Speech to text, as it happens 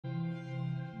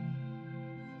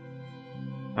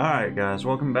Alright guys,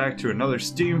 welcome back to another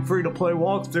Steam free-to-play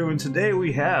walkthrough, and today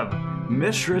we have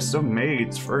Mistress of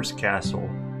Maids First Castle.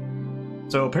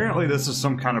 So apparently this is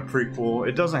some kind of prequel.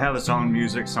 It doesn't have its own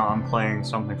music, so I'm playing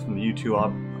something from the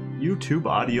YouTube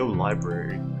audio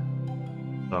library.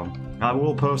 So I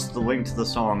will post the link to the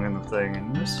song in the thing,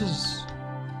 and this is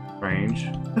strange.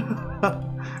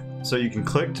 So you can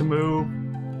click to move,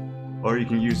 or you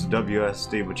can use the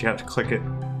WSD, but you have to click it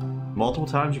multiple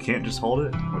times. You can't just hold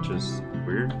it, which is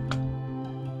weird.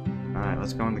 Alright,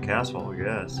 let's go in the castle, I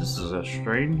guess. This is a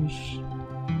strange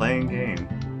playing game.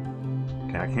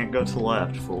 Okay, I can't go to the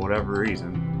left for whatever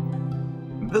reason.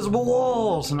 Invisible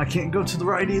walls! And I can't go to the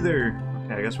right either!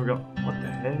 Okay, I guess we're going... What the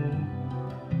heck?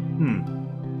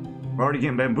 We're already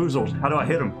getting bamboozled. How do I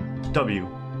hit him? W.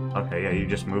 Okay, yeah, you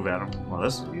just move at him. Well,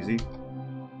 this is easy.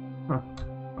 Huh.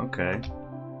 Okay.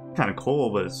 Kinda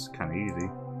cool, but it's kinda easy.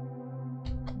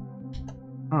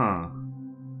 Huh.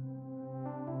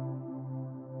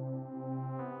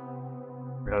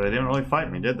 Yeah, they didn't really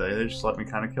fight me, did they? They just let me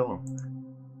kind of kill them.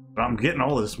 But I'm getting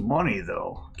all this money,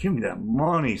 though. Give me that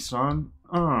money, son.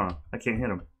 I can't hit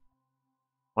him.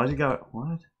 Why's he got...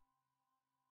 What?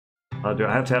 Do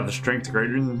I have to have the strength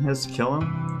greater than his to kill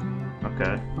him?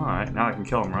 Okay. Alright, now I can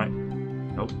kill him, right?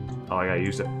 Nope. Oh, I gotta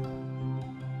use it.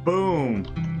 Boom!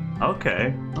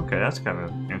 Okay. Okay, that's kind of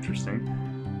interesting.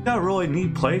 Got a really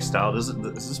neat playstyle. Is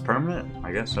this permanent?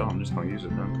 I guess so. I'm just gonna use it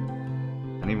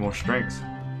then. I need more strength.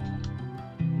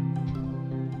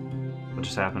 What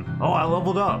just happened? Oh, I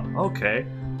leveled up. Okay.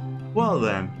 Well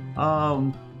then,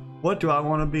 what do I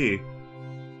want to be?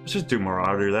 Let's just do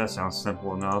Marauder. That sounds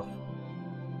simple enough.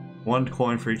 1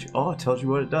 coin for each. Oh, it tells you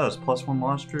what it does. +1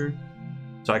 monster,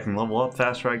 so I can level up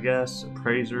faster, I guess.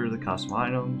 Appraiser, the custom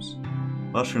items.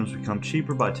 Mushrooms become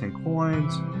cheaper by 10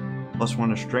 coins. +1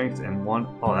 to strength and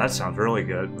 1. Oh, that sounds really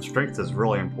good. The strength is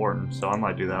really important, so I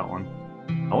might do that one.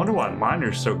 I wonder why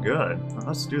miner's so good.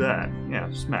 Let's do that. Yeah,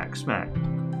 smack, smack.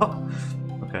 Oh,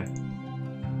 okay.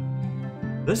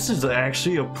 This is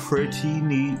actually a pretty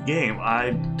neat game.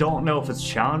 I don't know if it's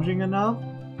challenging enough,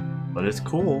 but it's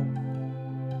cool.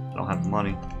 I don't have the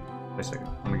money. Wait a second.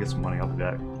 Let me get some money. I'll be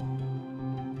back.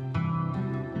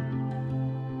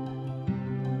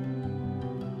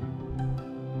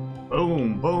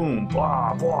 Boom, boom,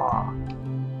 blah, blah.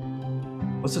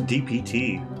 What's a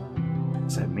DPT? What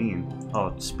does that mean? Oh,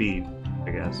 it's speed,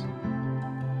 I guess.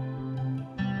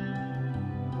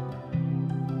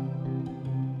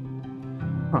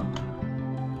 Huh.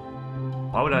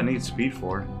 Why would I need speed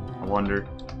for? I wonder.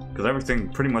 Because everything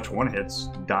pretty much one-hits,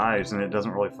 dies, and it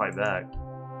doesn't really fight back.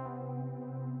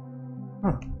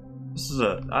 Huh. This is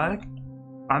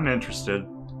I'm interested.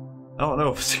 I don't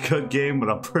know if it's a good game, but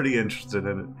I'm pretty interested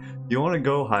in it. You want to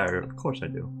go higher? Of course I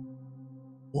do.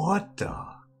 What the?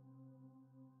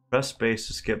 Press space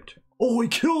to skip. Oh, he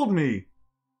killed me!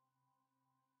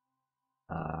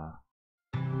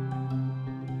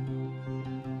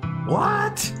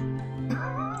 What?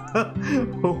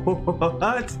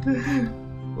 What?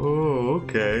 Oh,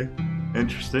 okay.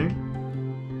 Interesting.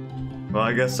 Well,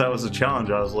 I guess that was the challenge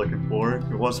I was looking for.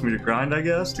 It wants me to grind, I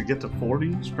guess, to get to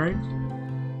 40 strength?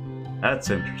 That's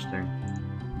interesting.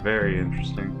 Very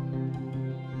interesting.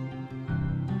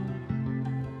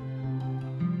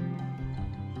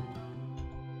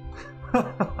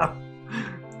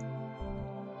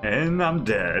 And I'm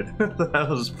dead. That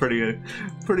was pretty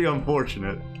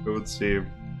unfortunate, it would seem.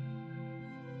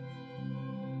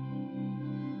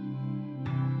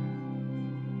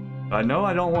 I know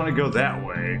I don't want to go that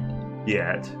way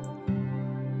yet.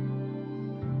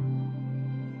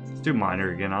 Let's do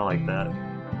miner again. I like that.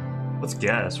 Let's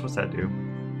guess. What's that do?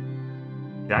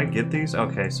 Did I get these?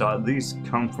 Okay, so these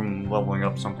come from leveling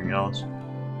up something else.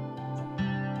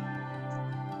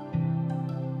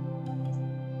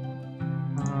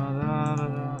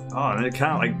 Oh, and it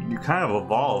kind of like you kind of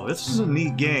evolve. This is a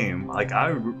neat game. Like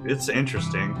it's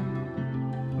interesting.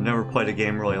 I've never played a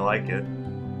game really like it.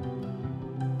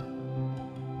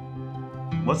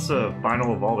 What's the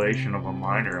final evolution of a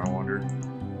miner, I wonder?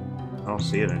 I don't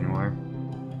see it anywhere.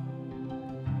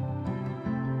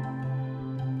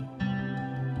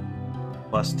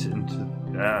 Plus 10 to...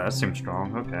 Yeah, that seems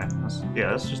strong. Okay.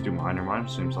 Yeah, let's just do miner. Miner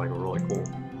seems like a really cool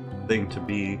thing to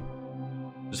be.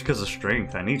 Just because of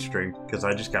strength. I need strength because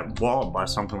I just got walled by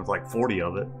something with like 40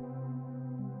 of it.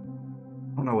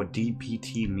 I don't know what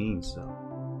DPT means, though.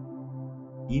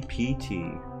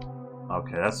 DPT.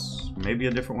 Okay, that's maybe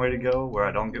a different way to go where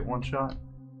I don't get one shot.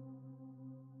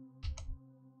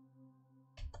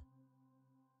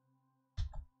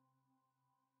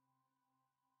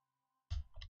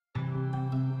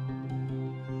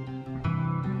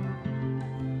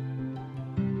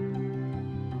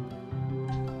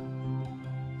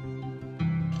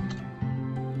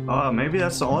 Maybe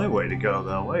that's the only way to go,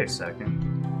 though. Wait a second.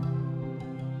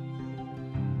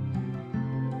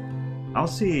 I don't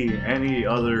see any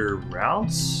other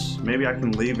routes. Maybe I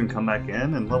can leave and come back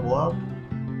in and level up?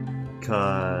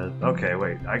 Okay,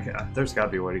 wait. There's gotta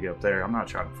be a way to get up there. I'm not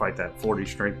trying to fight that 40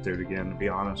 strength dude again, to be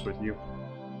honest with you.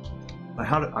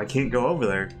 I can't go over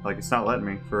there. Like, it's not letting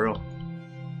me, for real.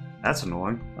 That's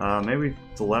annoying. Maybe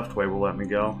the left way will let me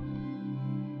go.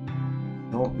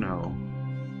 Don't know.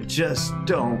 I just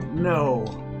don't know.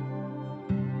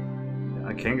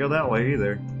 I can't go that way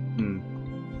either.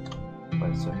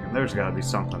 Wait a second. There's gotta be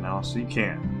something else. You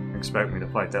can't expect me to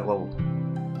fight that level.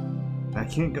 I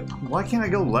can't go. Why can't I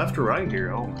go left or right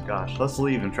here? Oh my gosh. Let's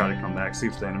leave and try to come back. See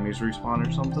if the enemies respawn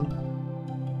or something.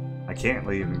 I can't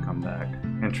leave and come back.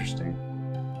 Interesting.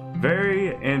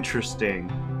 Very interesting.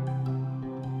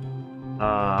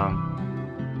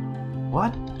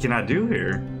 What can I do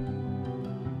here?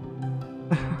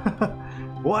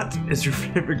 What is your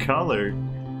favorite color?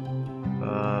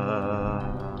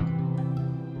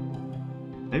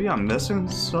 Maybe I'm missing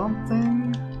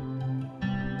something?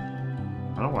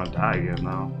 I don't want to die again,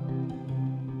 though.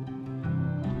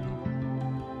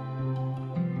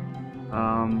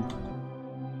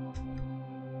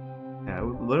 Yeah, it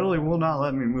literally will not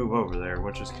let me move over there,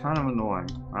 which is kind of annoying.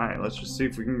 Alright, let's just see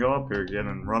if we can go up here again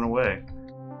and run away.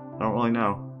 I don't really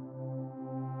know.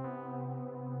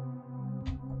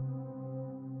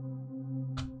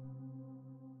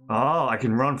 Oh, I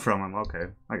can run from him. Okay,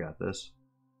 I got this.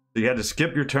 So you had to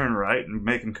skip your turn right and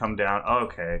make him come down.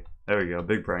 Okay, there we go,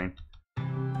 big brain.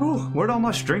 Whew, where'd all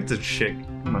my strength and shit,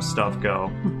 my stuff go?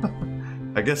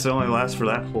 I guess it only lasts for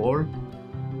that floor.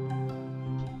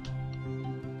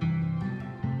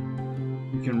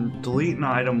 You can delete an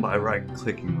item by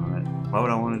right-clicking on it. Why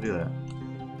would I want to do that?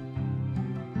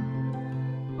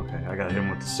 Okay, I got him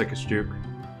with the sickest juke.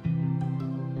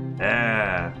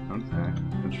 Yeah, okay,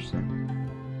 interesting.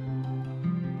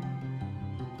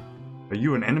 Are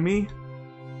you an enemy?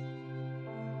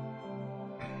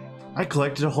 I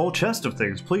collected a whole chest of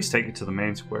things. Please take it to the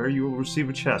main square. You will receive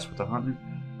a chest with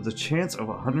a chance of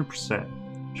 100%.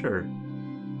 Sure.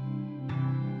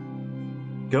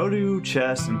 Go to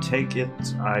chest and take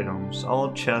its items.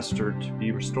 All chests are to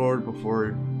be restored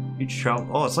before each travel.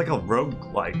 Oh, it's like a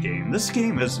roguelike game. This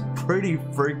game is pretty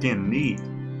freaking neat.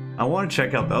 I want to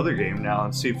check out the other game now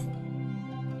and see if...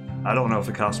 I don't know if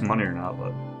it costs money or not,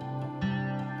 but...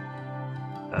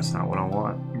 that's not what I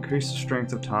want. Increase the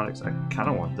strength of tonics. I kind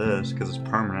of want this because it's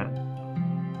permanent.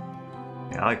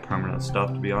 Yeah, I like permanent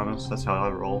stuff, to be honest. That's how I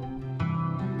roll.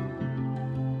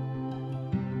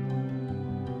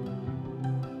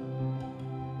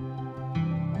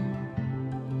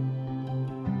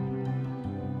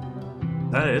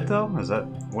 Is that it, though? Is that...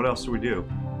 what else do we do?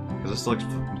 Because this looks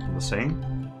the same.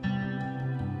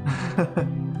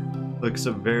 Looks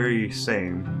the very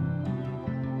same.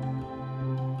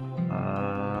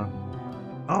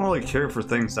 I don't really care for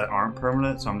things that aren't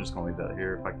permanent, so I'm just gonna leave that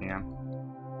here if I can.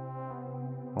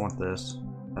 I want this.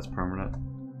 That's permanent.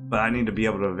 But I need to be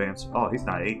able to advance. Oh, he's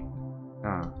not 8.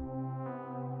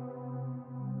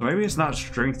 So maybe it's not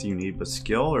strength you need, but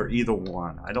skill or either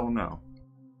one. I don't know.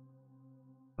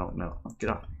 I don't know. Get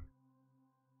off me.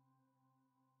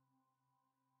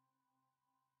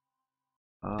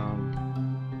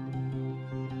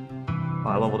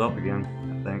 I leveled up again,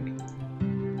 I think.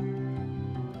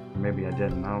 Maybe I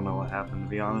didn't. I don't know what happened, to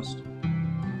be honest.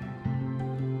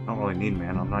 I don't really need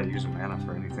mana. I'm not using mana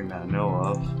for anything that I know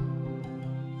of.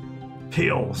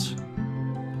 Pills!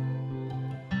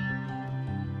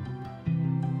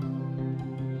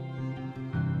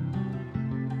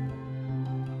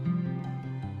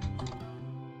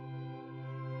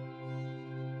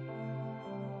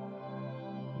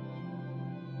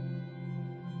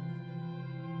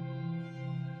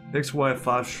 Takes away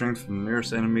 5 strength from the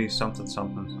nearest enemy, something,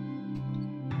 something.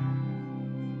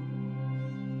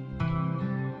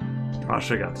 I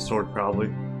should have got the sword, probably.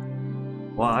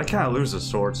 Well, I kind of lose the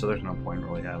sword, so there's no point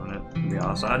really having it, to be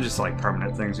honest. I just like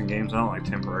permanent things in games. I don't like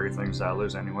temporary things that I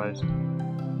lose anyways.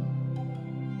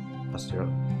 Let's do it.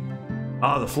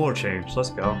 Oh, the floor changed.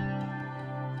 Let's go.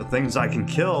 The things I can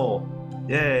kill.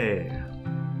 Yay.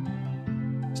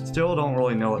 Still don't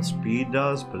really know what speed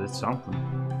does, but it's something.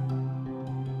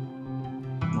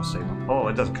 We'll save them. Oh,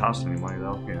 it doesn't cost any money,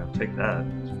 though. Yeah, take that.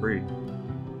 It's free.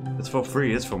 It's for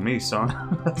free. It's for me, son.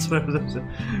 That's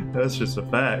just a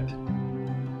fact.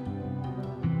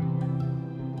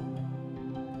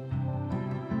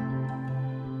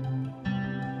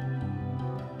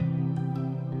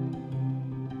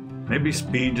 Maybe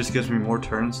speed just gives me more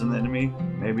turns than the enemy.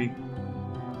 Maybe.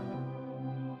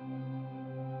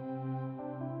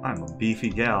 I'm a beefy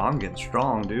gal. I'm getting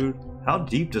strong, dude. How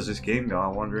deep does this game go, I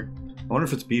wonder? I wonder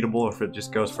if it's beatable or if it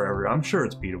just goes forever. I'm sure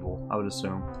it's beatable, I would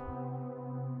assume.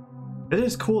 It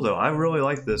is cool, though. I really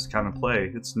like this kind of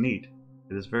play. It's neat.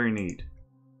 It is very neat.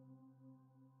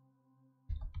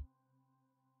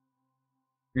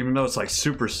 Even though it's like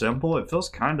super simple, it feels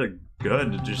kind of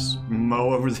good to just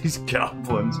mow over these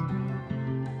goblins.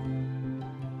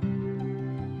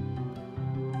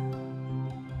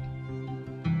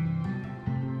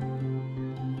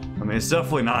 I mean, it's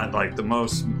definitely not like the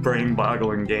most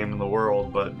brain-boggling game in the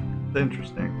world, but it's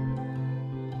interesting.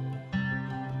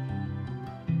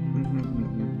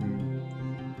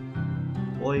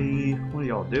 Boy, what are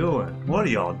y'all doing? What are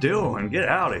y'all doing? Get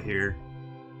out of here.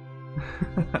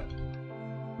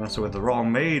 Messing with the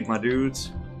wrong maid, my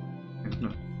dudes.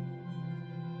 You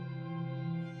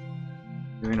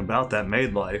ain't about that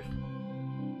maid life.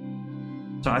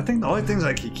 So I think the only things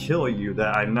that can kill you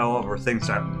that I know of are things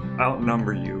that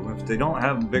outnumber you. If they don't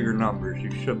have bigger numbers,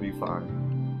 you should be fine.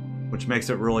 Which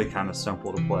makes it really kind of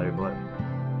simple to play, but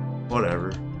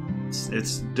whatever.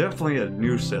 It's definitely a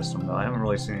new system, though. I haven't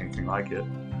really seen anything like it.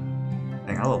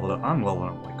 Dang, I'm leveling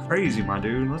up like crazy, my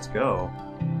dude. Let's go.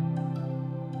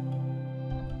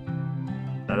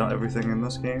 Is that everything in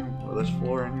this game? Or this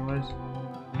floor, anyways?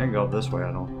 I can go up this way,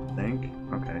 I don't think.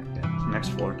 Okay, yeah, next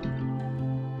floor.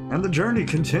 And the journey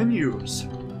continues.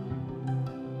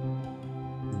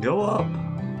 Go up.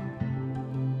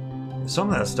 Some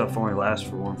of that stuff only lasts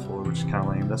for one floor, which is kind of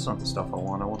lame. That's not the stuff I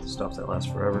want. I want the stuff that lasts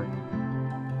forever.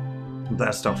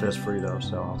 That stuff is free though,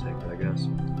 so I'll take it, I guess.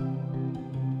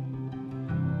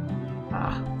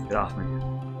 Ah, get off me.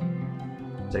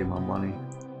 Save my money.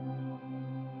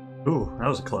 Ooh, that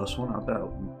was a close one. I bet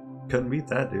couldn't beat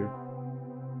that, dude.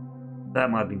 That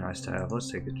might be nice to have.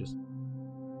 Let's take it. Just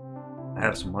I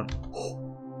have some money. Oh,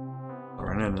 I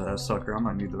ran into that sucker. I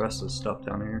might need the rest of this stuff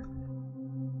down here.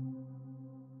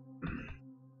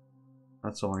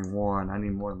 That's only one. I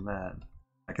need more than that.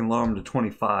 I can lower them to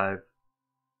 25.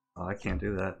 Oh, I can't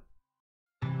do that.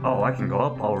 Oh, I can go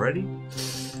up already? Wait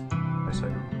a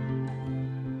second.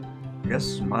 I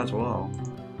guess might as well.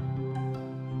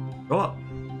 Go up.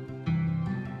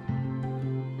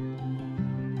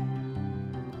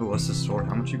 Ooh, what's this sword?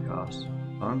 How much you cost?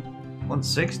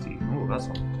 160. Ooh, that's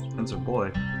an expensive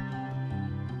boy.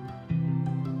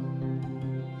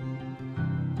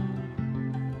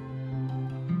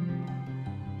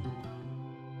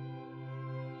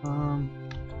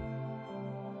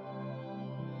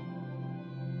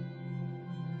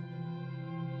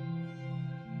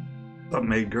 What's up,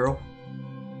 maid girl?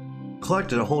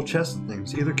 Collected a whole chest of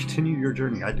things. Either continue your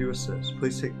journey. I do assist.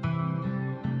 Please take.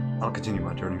 I'll continue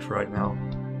my journey for right now.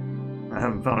 I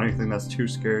haven't found anything that's too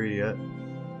scary yet.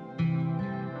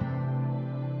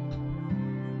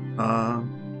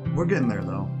 We're getting there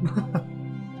though.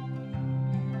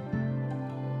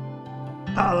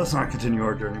 Let's not continue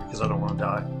our journey because I don't want to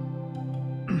die.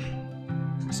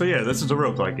 So yeah, this is a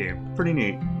roguelike game. Pretty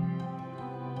neat.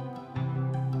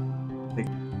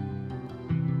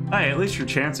 Hey, at least your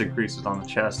chance increases on the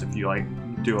chest if you like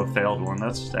do a failed one.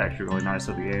 That's actually really nice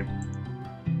of the game.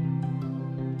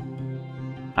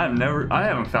 I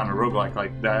haven't found a roguelike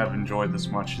like that I've enjoyed this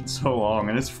much in so long,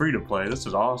 and it's free to play. This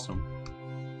is awesome.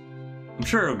 I'm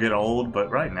sure it'll get old,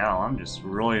 but right now I'm just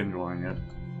really enjoying it.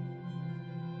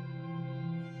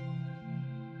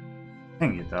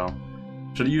 Dang it though.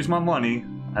 Should have used my money.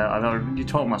 I already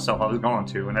told myself I was going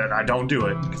to, and I don't do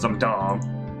it because I'm dumb.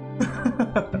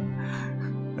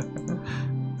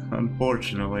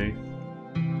 Unfortunately.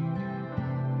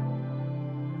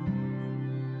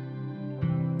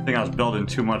 I think I was building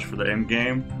too much for the end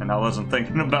game, and I wasn't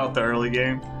thinking about the early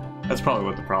game. That's probably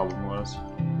what the problem was,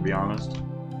 to be honest.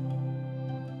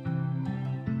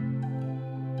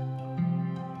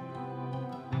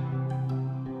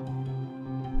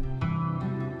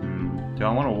 Do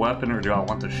I want a weapon or do I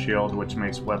want the shield, which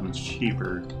makes weapons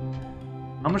cheaper?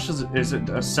 How much is it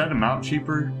a set amount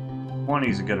cheaper? 20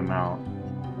 is a good amount.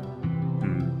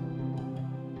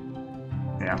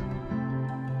 Yeah.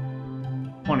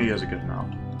 20 is a good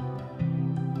amount.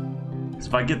 Because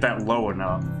if I get that low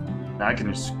enough, then I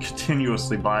can just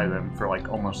continuously buy them for like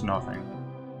almost nothing.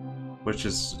 Which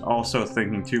is also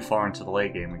thinking too far into the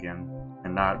late game again,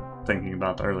 and not thinking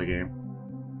about the early game.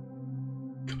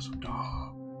 Because I'm dumb.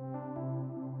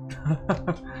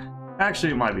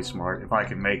 Actually, it might be smart if I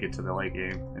can make it to the late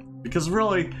game. Because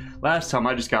really, last time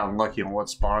I just got unlucky on what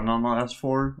spawned on the last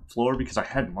floor because I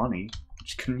had money. I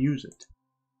just couldn't use it.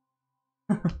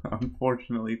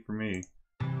 Unfortunately for me.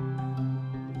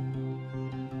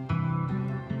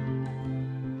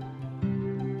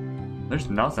 There's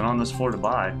nothing on this floor to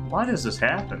buy. Why does this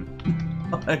happen?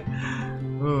 Like,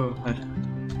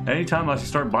 anytime I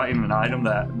start buying an item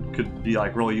that could be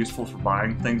like really useful for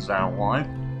buying things that I want,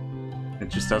 it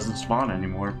just doesn't spawn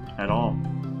anymore at all.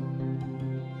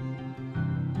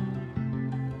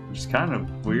 It's kind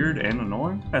of weird and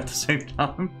annoying at the same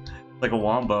time. Like a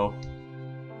wombo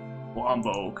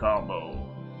combo.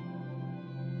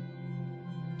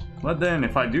 But then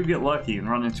if I do get lucky and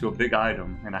run into a big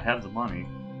item and I have the money,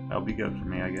 that'll be good for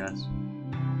me, I guess.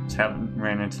 Just haven't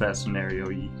ran into that scenario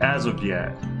as of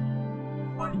yet.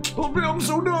 He killed me, I'm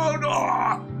so done!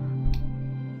 Ah!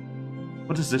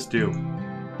 What does this do?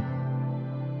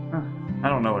 I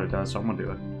don't know what it does, so I'm gonna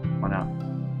do it. Why not?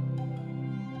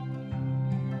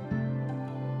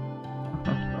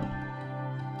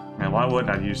 Man, why wouldn't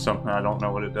I use something I don't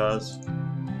know what it does?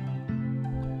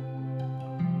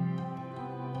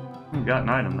 I've got an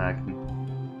item that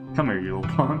can... Come here, you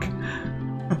little punk.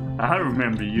 I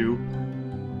remember you.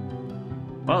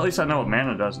 Well, at least I know what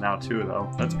mana does now, too, though.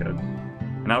 That's good.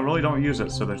 And I really don't use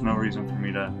it, so there's no reason for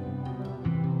me to...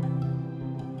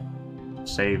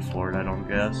 save for it, I don't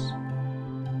guess.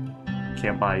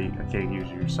 I can't use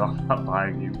you, so I'm not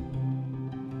buying you.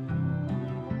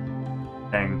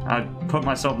 Dang, I put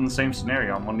myself in the same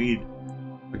scenario. I'm gonna need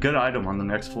a good item on the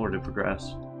next floor to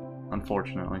progress,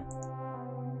 unfortunately.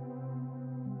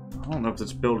 I don't know if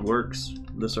this build works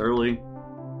this early.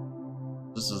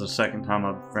 This is the second time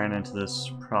I've ran into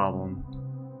this problem.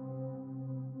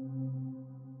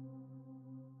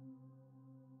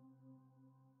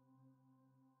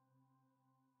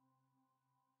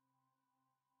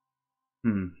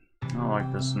 I don't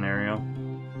like this scenario.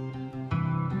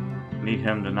 I need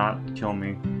him to not kill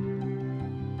me.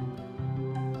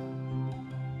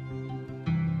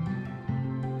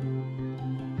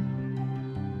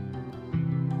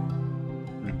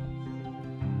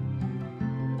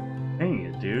 Dang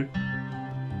it, dude.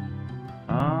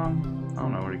 I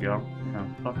don't know where to go. Yeah,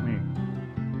 fuck me.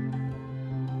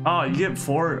 Oh, you get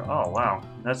 4. Oh, wow.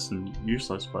 That's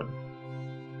useless, but...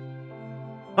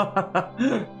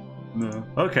 No.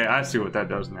 Okay, I see what that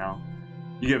does now.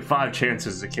 You get 5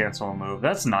 chances to cancel a move.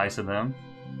 That's nice of them.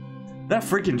 That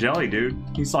freaking jelly, dude.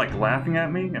 He's like laughing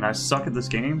at me, and I suck at this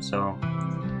game, so...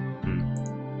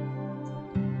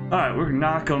 Alright, we're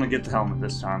not going to get the helmet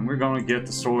this time. We're going to get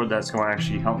the sword that's going to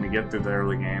actually help me get through the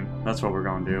early game. That's what we're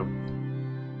going to do.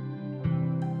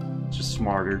 It's just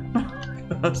smarter.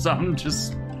 So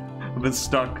I've been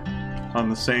stuck on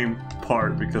the same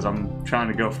part because I'm trying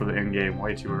to go for the end game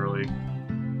way too early.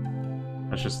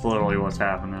 That's just literally what's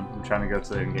happening. I'm trying to go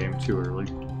to the end game too early.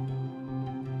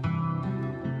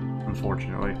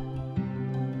 Unfortunately.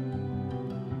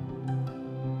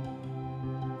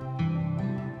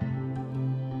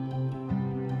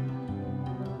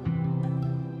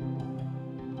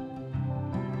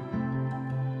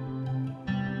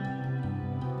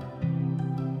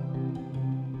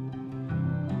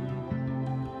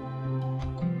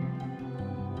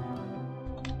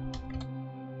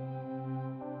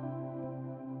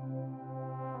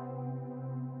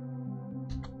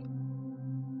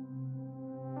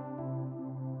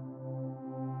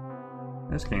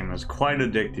 This game is quite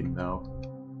addicting, though.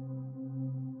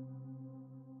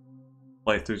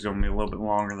 Playthrough's gonna be a little bit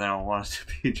longer than I want it to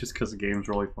be, just because the game's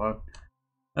really fun.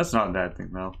 That's not a bad thing,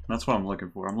 though. That's what I'm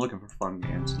looking for. I'm looking for fun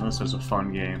games, and this is a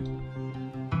fun game.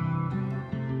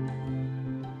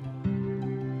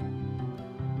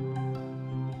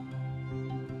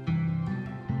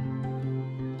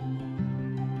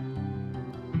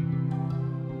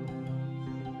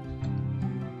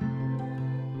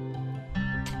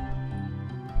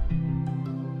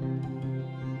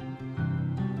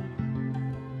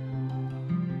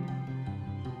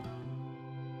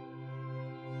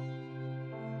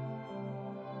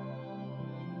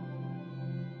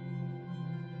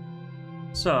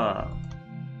 I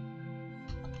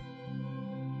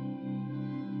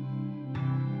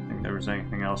think there was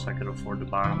anything else I could afford to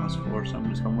buy on this floor, so I'm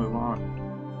just gonna move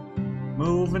on.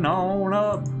 Moving on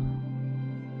up.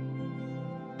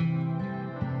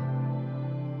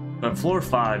 But floor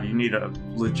 5, you need a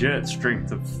legit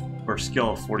strength of or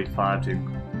skill of 45 to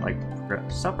like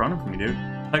stop running from me, dude.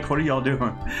 Like, what are y'all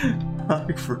doing?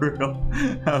 Like, for real,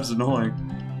 that was annoying.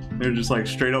 They're just like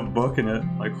straight up booking it.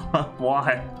 Like,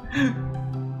 why?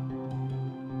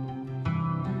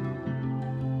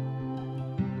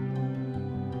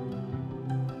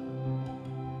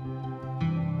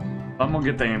 If I'm gonna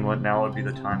get the amulet, now would be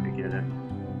the time to get it.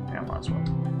 Yeah, might as well.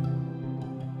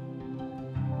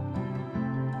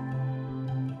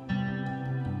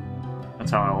 That's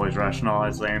how I always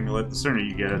rationalize the amulet. The sooner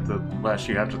you get it, the less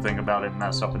you have to think about it,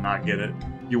 mess up and not get it.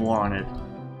 You want it.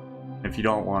 If you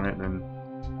don't want it, then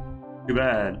Too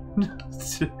bad.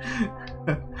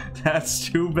 That's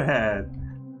too bad.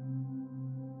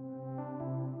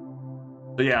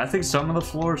 But yeah, I think some of the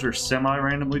floors are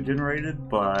semi-randomly generated,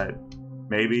 but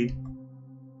maybe.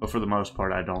 But for the most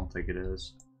part, I don't think it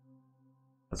is.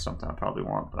 That's something I probably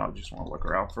want, but I just want to look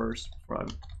around first before I...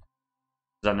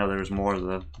 Because I know there's more of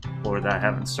the floor that I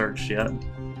haven't searched yet.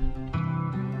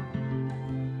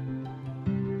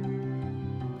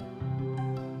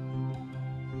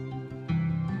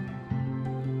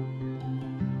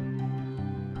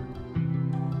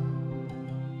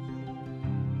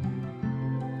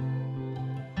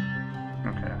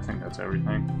 Okay, I think that's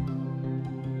everything.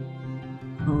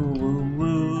 Woo, woo,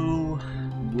 woo,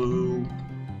 woo.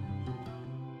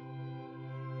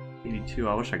 82,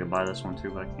 I wish I could buy this one too,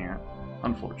 but I can't.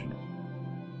 Unfortunate.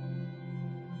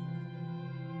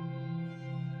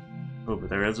 Oh, but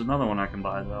there is another one I can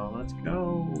buy though. Let's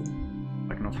go.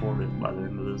 I can afford it by the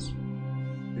end of this.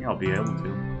 I think I'll be able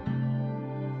to.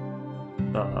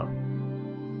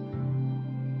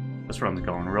 This run's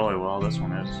going really well, this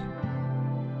one is.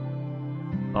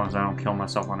 As long as I don't kill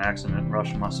myself on accident and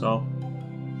rush myself.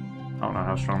 I don't know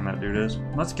how strong that dude is.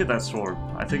 Let's get that sword.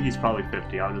 I think he's probably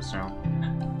 50, I'll just assume.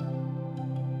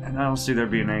 And I don't see there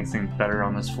being anything better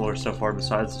on this floor so far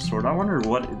besides the sword. I wonder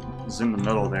what is in the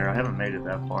middle there. I haven't made it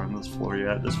that far in this floor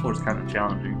yet. This floor's kind of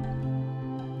challenging.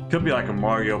 Could be like a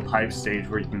Mario pipe stage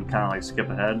where you can kind of like skip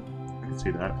ahead. I can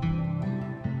see that.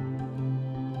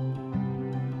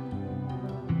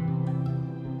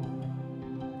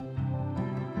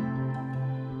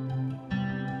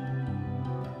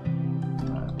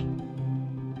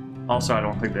 Also, I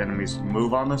don't think the enemies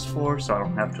move on this floor, so I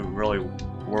don't have to really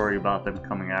worry about them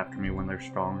coming after me when they're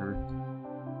stronger.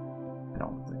 I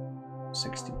don't think.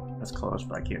 60. That's close,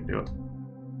 but I can't do it.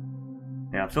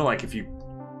 Yeah, I feel like if you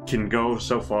can go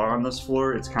so far on this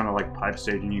floor, it's kind of like pipe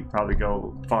staging. You probably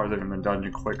go farther in the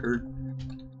dungeon quicker.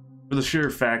 For the sheer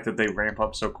fact that they ramp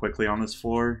up so quickly on this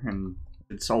floor, and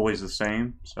it's always the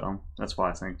same, so that's why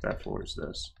I think that floor is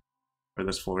this. Or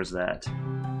this floor is that.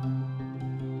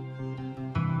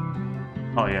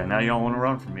 Oh yeah, now y'all want to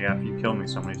run from me after you killed me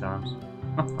so many times.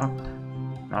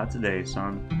 Not today,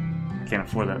 son. I can't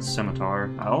afford that scimitar.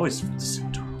 The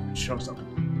scimitar shows up at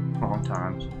the wrong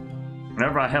times.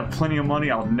 Whenever I have plenty of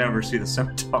money, I'll never see the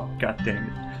scimitar. God dang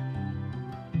it.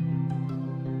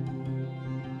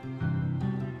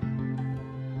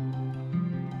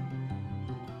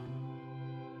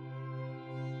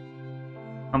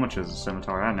 How much is a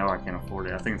scimitar? I know I can't afford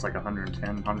it. I think it's like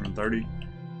 110, 130.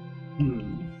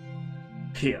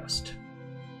 Pissed.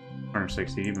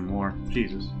 160, even more.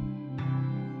 Jesus.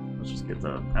 Let's just get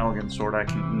the elegant sword I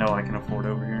can afford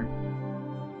over here.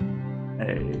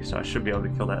 Hey, so I should be able to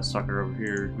kill that sucker over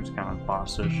here, who's kind of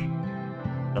bossish.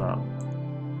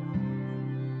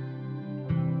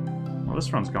 Well,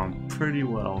 this run's going pretty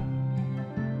well.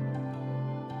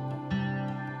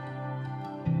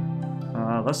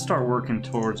 Let's start working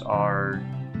towards our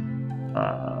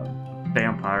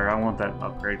vampire. I want that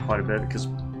upgrade quite a bit because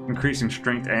increasing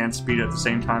strength and speed at the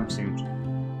same time seems...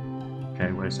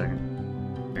 Okay, wait a second.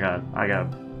 I gotta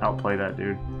outplay that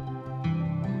dude.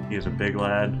 He is a big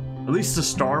lad. At least the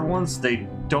star ones, they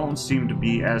don't seem to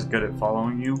be as good at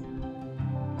following you.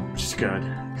 Which is good,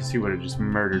 because he would have just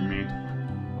murdered me.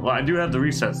 Well, I do have the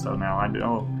resets though now. I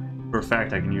know for a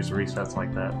fact I can use the resets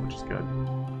like that, which is good.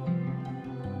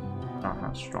 Oh,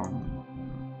 not strong.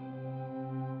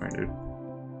 Right, dude.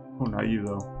 Oh, not you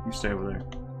though. You stay over there.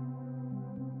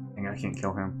 Dang, I can't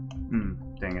kill him.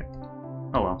 Dang it.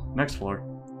 Oh well, next floor.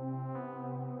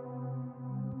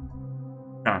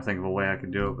 Trying to think of a way I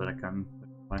could do it, but I couldn't.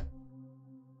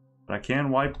 But I can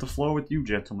wipe the floor with you,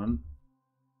 gentlemen.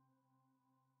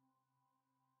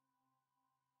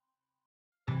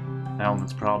 The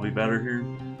helmet's probably better here.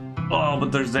 Oh,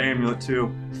 but there's the amulet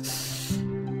too.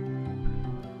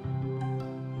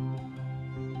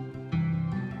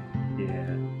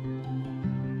 Yeah.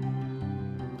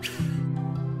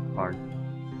 Hard.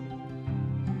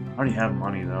 I already have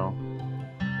money though.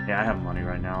 Yeah, I have money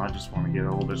right now. I just want to get a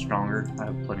little bit stronger. I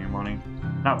have plenty of money.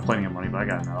 Not plenty of money, but I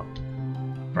got enough.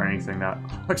 For anything that...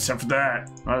 Except for that!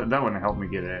 That wouldn't help me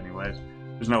get it anyways.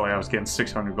 There's no way I was getting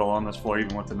 600 gold on this floor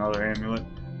even with another amulet.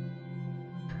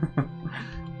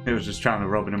 It was just trying to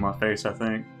rub it in my face, I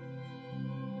think.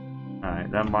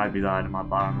 Alright, that might be the item I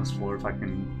buy on this floor if I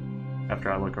can... After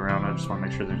I look around, I just want to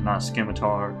make sure there's not a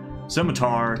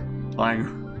scimitar lying...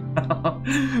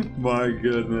 My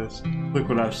goodness. Look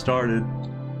what I've started.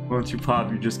 Once you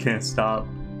pop, you just can't stop.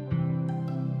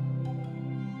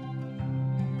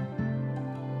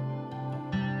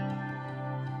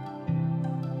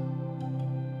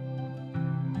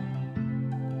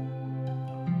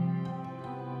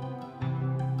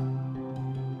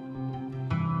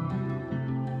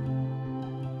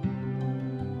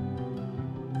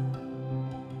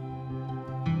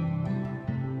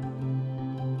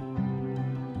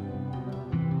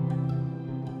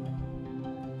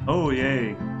 Oh,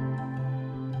 yay.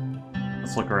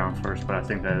 Let's look around first, but I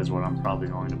think that is what I'm probably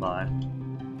going to buy.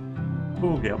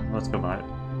 Oh, yeah, let's go buy it.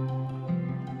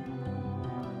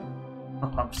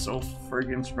 I'm so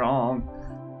friggin' strong.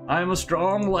 I'm a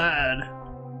strong lad.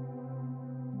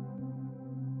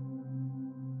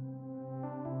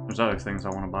 There's other things I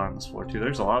want to buy on this floor too.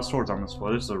 There's a lot of swords on this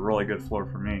floor. This is a really good floor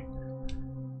for me.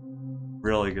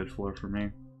 Really good floor for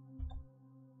me.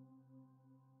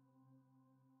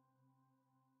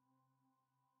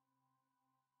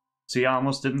 See, I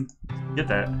almost didn't get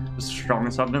that. It's the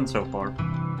strongest I've been so far.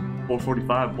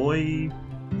 445, boy.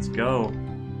 Let's go.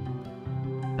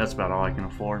 That's about all I can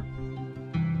afford.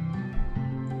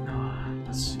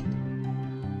 Let's see.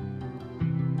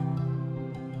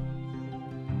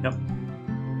 Yep.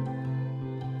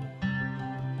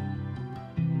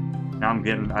 Now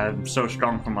I'm so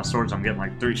strong from my swords, I'm getting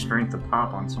like 3 strength to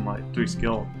pop on some, like 3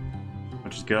 skill.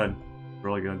 Which is good.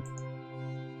 Really good.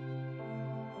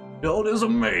 Build is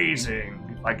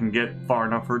amazing! If I can get far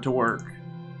enough for it to work.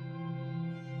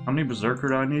 How many berserker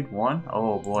do I need? 1?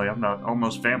 Oh boy, I'm not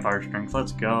almost vampire strength.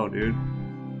 Let's go, dude.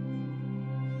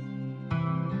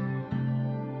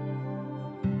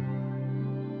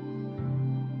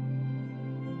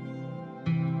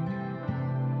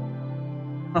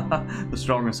 The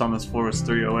strongest on this floor is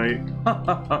 308.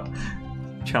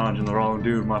 Challenging the wrong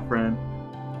dude, my friend.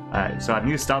 Alright, so I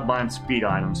need to stop buying speed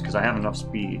items because I have enough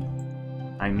speed.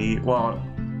 I need, well,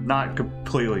 not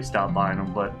completely stop buying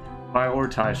them, but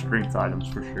prioritize strength items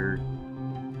for sure.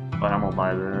 But I'm gonna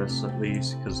buy this at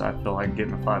least because I feel like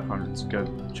getting a 500 is a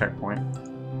good checkpoint.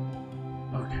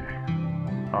 Okay.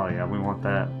 Oh yeah, we want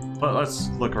that. But let's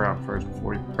look around first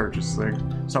before we purchase things.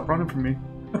 Stop running from me.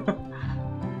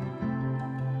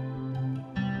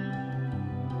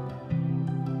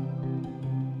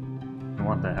 I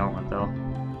want that helmet though.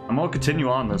 I'm gonna continue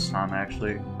on this time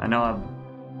actually. I know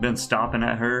I've been stopping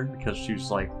at her because she's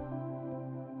like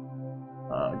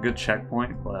a good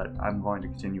checkpoint, but I'm going to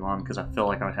continue on because I feel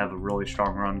like I have a really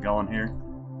strong run going here.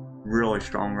 Really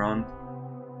strong run.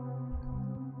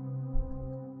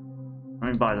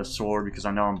 Let me buy the sword because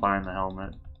I know I'm buying the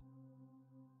helmet.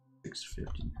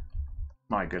 650.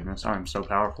 My goodness, I'm so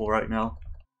powerful right now.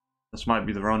 This might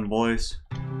be the run, boys.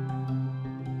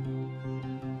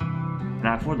 Can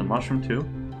I afford the mushroom too?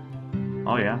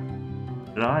 Oh yeah.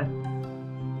 Did I?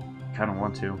 Kind of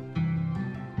want to.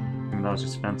 Even though it's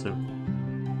expensive.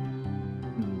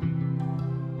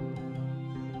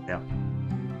 Yeah.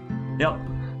 Yep.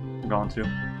 I'm going to.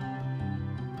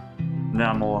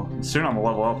 Now soon I'm gonna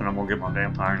level up and I'm gonna get my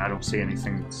vampire, and I don't see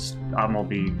anything. I'm gonna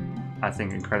be, I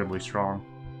think, incredibly strong.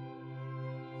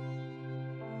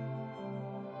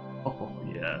 Oh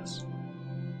yes.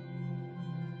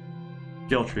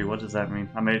 Skill tree. What does that mean?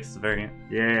 I made it to the very end.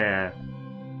 Yeah.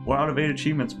 We're out of 8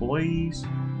 achievements, boys.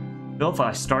 If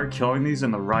I start killing these in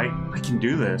the right, I can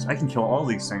do this. I can kill all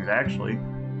these things actually.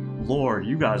 Lord,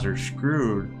 you guys are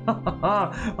screwed.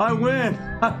 I win!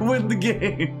 I win the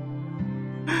game!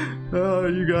 Oh,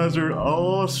 you guys are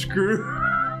all screwed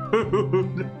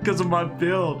because of my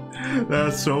build.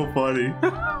 That's so funny.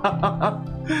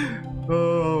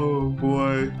 Oh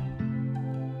boy.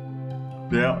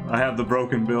 Yeah, I have the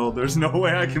broken build. There's no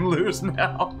way I can lose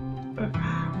now.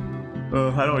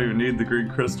 I don't even need the green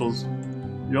crystals.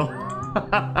 Yo.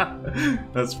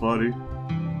 That's funny.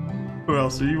 Who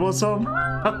else? You want some?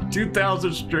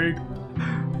 2,000 strength.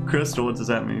 Crystal, what does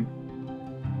that mean?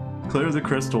 Clear the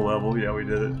crystal level. Yeah, we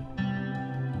did it.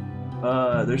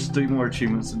 There's 3 more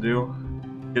achievements to do.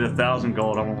 Get 1,000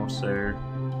 gold, I'm almost there.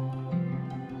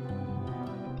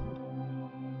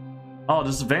 Oh,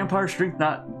 does the vampire strength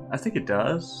not... I think it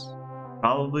does.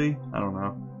 Probably. I don't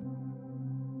know.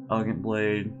 Elegant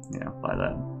blade. Yeah, buy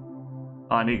that.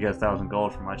 Oh, I need to get 1,000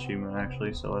 gold for my achievement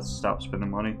actually, so let's stop spending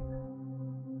money.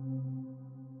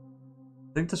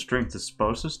 I think the strength is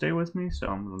supposed to stay with me, so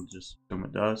I'm gonna just assume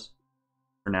it does.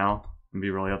 For now. And be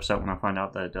really upset when I find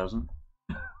out that it doesn't.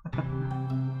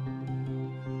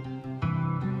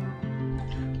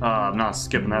 I'm not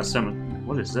skipping that summon.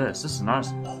 What is this? This is nice.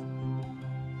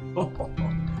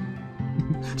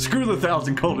 Screw the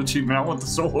 1,000 gold achievement. I want the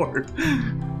sword.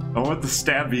 I want the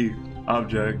stabby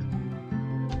object.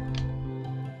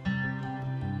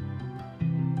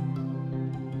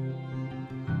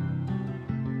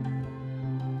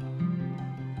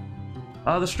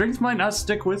 The strength might not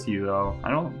stick with you though.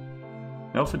 I don't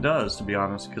know if it does, to be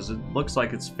honest, because it looks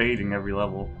like it's fading every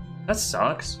level. That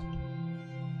sucks.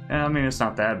 Yeah, I mean, it's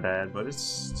not that bad, but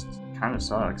it's kind of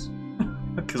sucks.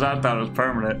 Because I thought it was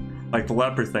permanent, like the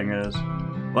leper thing is.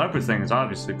 The leper thing is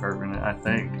obviously permanent, I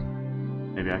think.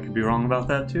 Maybe I could be wrong about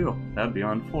that too. That'd be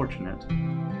unfortunate.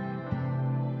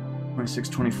 26,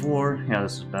 24. Yeah,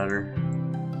 this is better.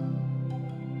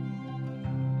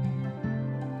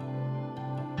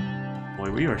 Boy,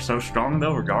 we are so strong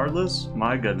though, regardless.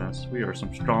 My goodness, we are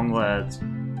some strong lads.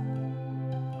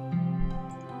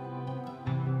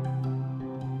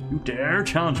 You dare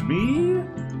challenge me?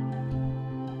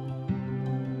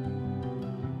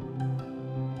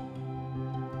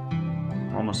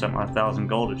 Almost at my 1,000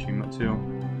 gold achievement too.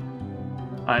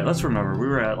 Alright, let's remember, we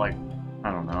were at like,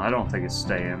 I don't know, I don't think it's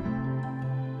staying.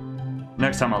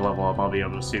 Next time I level up, I'll be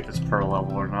able to see if it's per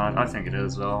level or not. I think it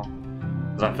is though.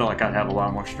 Because I feel like I'd have a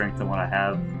lot more strength than what I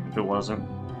have if it wasn't.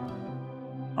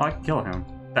 Oh, I can kill him.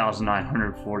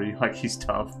 1,940, like he's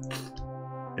tough.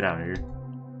 Get out of here.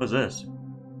 What's this?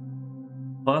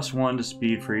 +1 to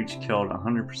speed for each killed,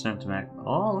 100% to max.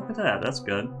 Oh, look at that, that's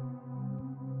good.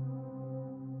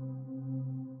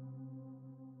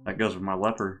 That goes with my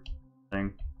leper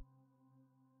thing.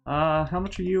 How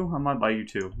much are you? I might buy you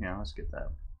two. Yeah, let's get that.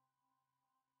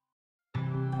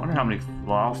 I wonder how many.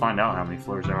 Well, I'll find out how many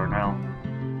floors there are now.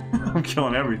 I'm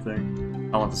killing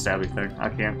everything. I want the stabby thing. I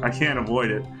can't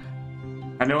avoid it.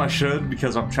 I know I should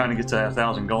because I'm trying to get to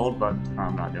 1,000 gold, but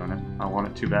I'm not doing it. I want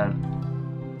it too bad.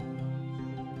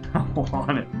 I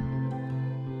want it.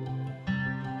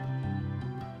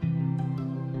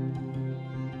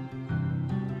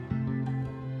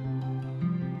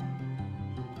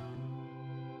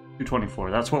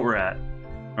 $224. That's what we're at.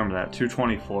 Remember that.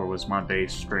 224 was my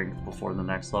base strength before the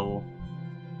next level.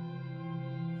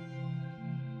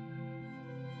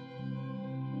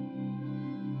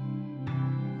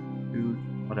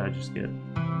 Dude, what did I just get?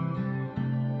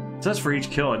 It says for each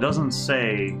kill. It doesn't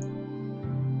say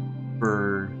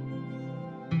for.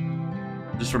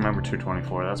 Just remember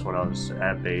 224. That's what I was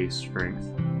at base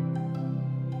strength.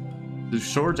 Do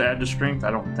swords add to strength?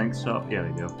 I don't think so. Yeah,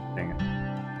 they do. Dang it.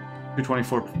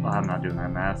 224. I'm not doing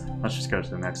that math. Let's just go to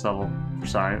the next level for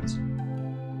science.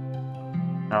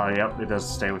 Oh, yep, it does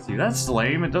stay with you. That's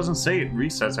lame. It doesn't say it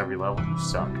resets every level. You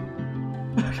suck.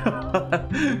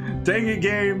 Dang it,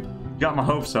 game. Got my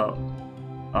hopes up.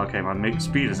 Okay, my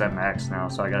speed is at max now,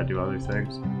 so I gotta do other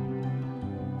things.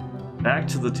 Back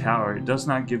to the tower. It does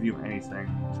not give you anything.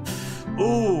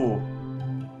 Ooh.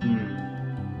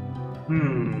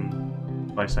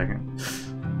 Wait a second.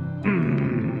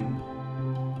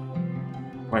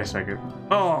 Wait a second.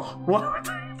 Oh, what?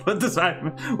 Put this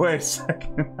item. Wait a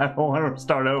second. I don't want to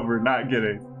start over and not get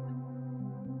it.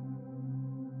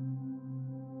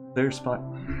 There's spot.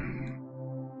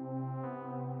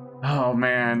 Oh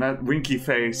man, that winky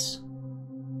face.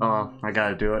 Oh, I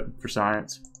gotta do it for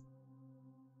science.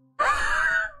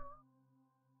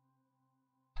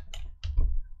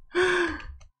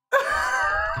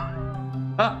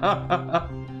 Fuck.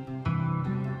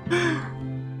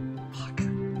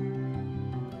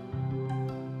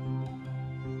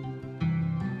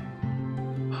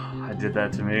 I did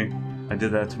that to me. I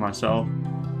did that to myself.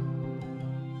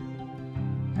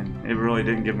 And it really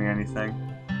didn't give me anything.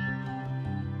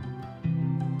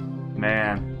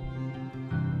 Man.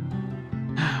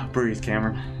 Breathe,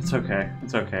 Cameron. It's okay.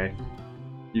 It's okay.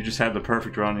 You just had the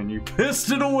perfect run and you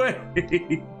pissed it away.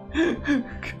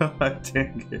 God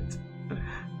dang it.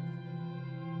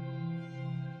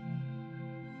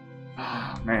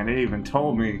 Oh, man, it even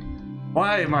told me.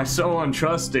 Why am I so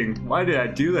untrusting? Why did I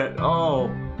do that?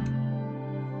 Oh.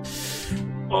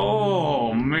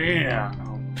 Oh, man.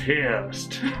 I'm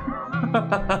pissed.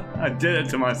 I did it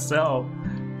to myself.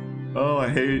 Oh, I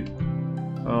hate.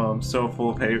 Oh, I'm so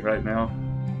full of hate right now.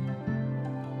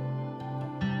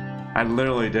 I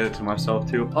literally did it to myself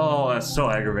too. Oh, that's so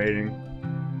aggravating.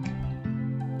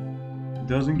 It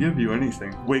doesn't give you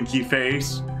anything. Winky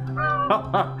face.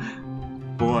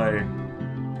 Boy.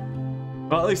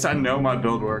 Well, at least I know my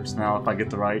build works now if I get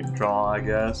the right draw, I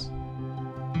guess.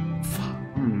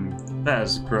 That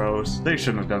is gross. They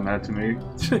shouldn't have done that to me.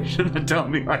 They shouldn't have done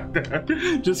me like that.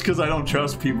 Just because I don't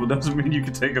trust people doesn't mean you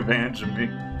can take advantage of me.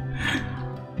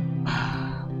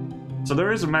 So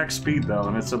there is a max speed though,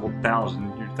 and it's a 1,000.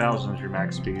 Your 1,000 is your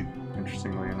max speed,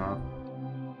 interestingly enough.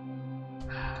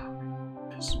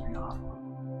 Pisses me off.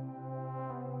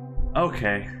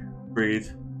 Okay, breathe.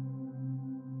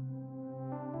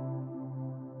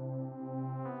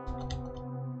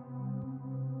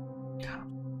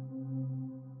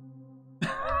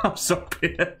 I'm so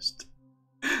pissed.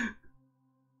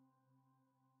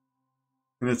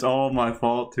 And it's all my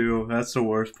fault too. That's the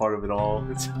worst part of it all.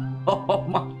 It's all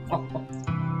my fault.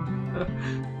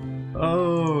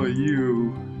 Oh,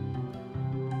 you.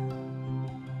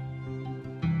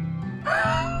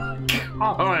 God,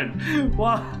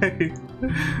 why?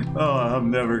 Oh,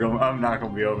 I'm not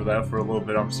gonna be over that for a little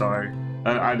bit. I'm sorry.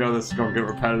 I know this is gonna get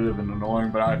repetitive and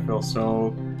annoying, but I feel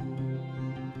so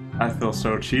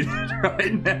cheated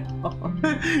right now.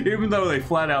 Even though they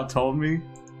flat out told me.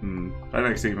 That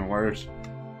makes it even worse.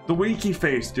 The winky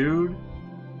face, dude.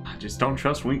 Just don't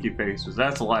trust winky faces.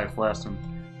 That's a life lesson.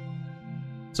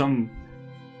 Some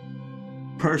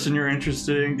person you're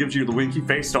interested in gives you the winky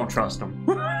face, don't trust them.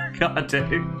 God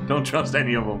dang, don't trust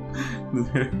any of them.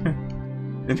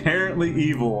 Inherently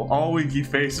evil. All winky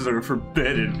faces are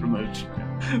forbidden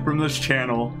from this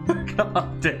channel.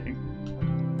 God dang.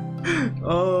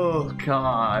 Oh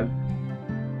God.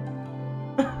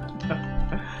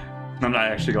 I'm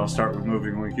not actually gonna start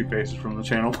removing winky faces from the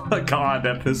channel, but God,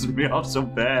 that pisses me off so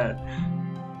bad.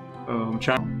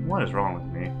 What is wrong with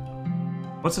me?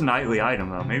 What's a nightly item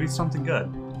though? Maybe it's something good.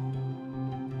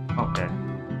 Okay.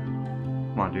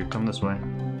 Come on, dude, come this way.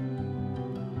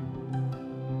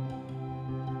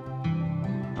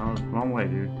 Oh, wrong way,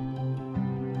 dude.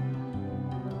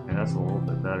 Okay, that's a little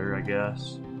bit better, I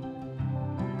guess.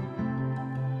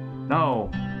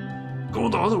 No! Go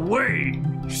the other way!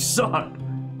 You suck!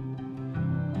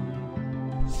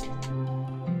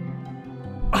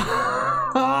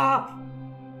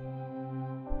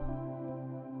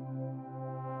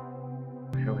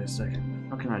 Okay, wait a second.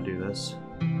 How can I do this?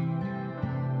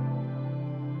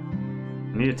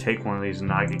 I need to take one of these and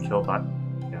not get killed by...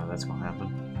 Yeah, that's gonna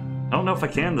happen. I don't know if I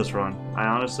can this run. I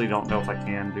honestly don't know if I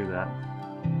can do that.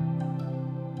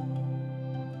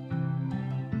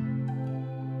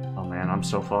 Oh man, I'm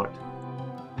so fucked.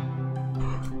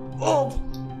 Oh!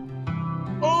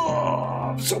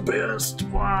 Oh, I'm so pissed.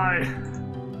 Why?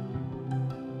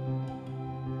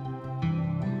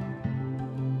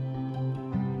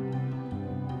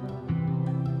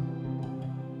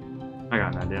 I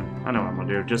got an idea. I know what I'm gonna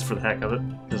do, just for the heck of it,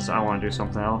 because I want to do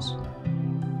something else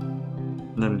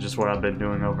than just what I've been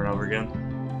doing over and over again.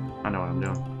 I know what I'm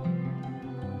doing.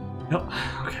 Yep.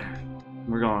 Okay.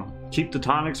 We're gonna keep the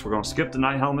tonics, we're gonna skip the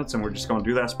night helmets, and we're just gonna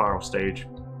do that spiral stage.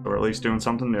 Or at least doing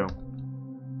something new.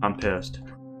 I'm pissed.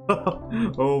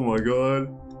 Oh my god.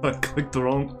 I clicked the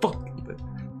wrong fucking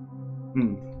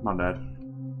thing. My bad.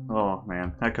 Oh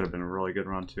man, that could have been a really good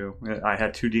run too. I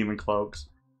had 2 demon cloaks.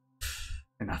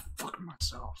 And I fucked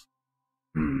myself.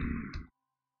 I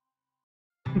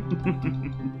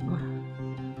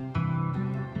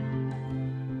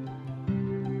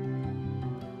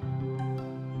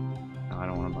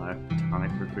don't want to buy a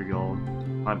tonic for 3 gold.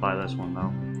 Might buy this one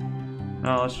though.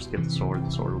 No, let's just get the sword.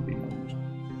 The sword will be used.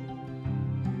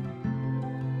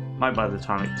 Might buy the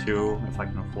tonic too, if I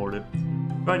can afford it.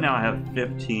 Right now I have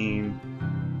 15,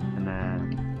 and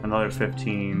then another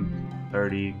 15,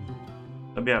 30.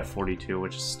 I'll be at 42,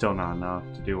 which is still not enough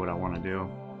to do what I want to do.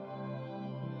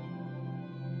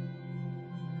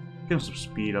 Get some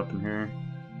speed up in here.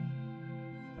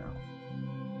 Yeah.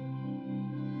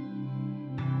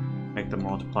 Make the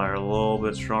multiplier a little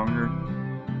bit stronger.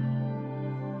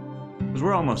 Because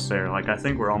we're almost there. Like, I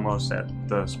think we're almost at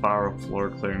the spiral floor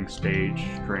clearing stage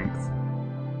strength.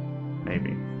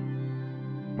 Maybe.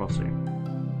 We'll see.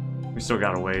 We still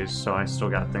got a ways, so I still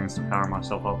got things to power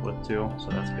myself up with too, so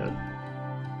that's good.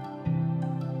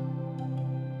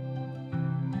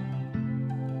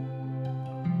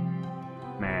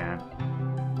 Man.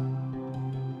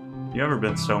 You ever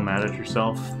been so mad at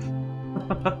yourself?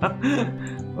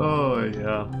 Oh,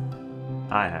 yeah.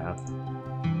 I have.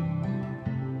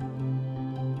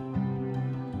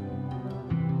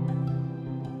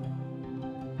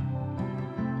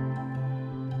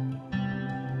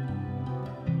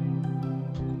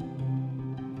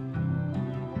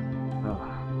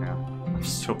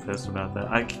 So pissed about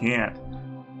that. I can't.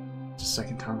 It's the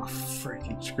second time I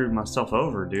freaking screwed myself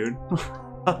over, dude.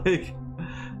 Like,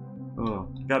 oh,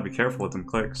 you gotta be careful with them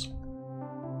clicks.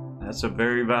 That's a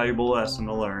very valuable lesson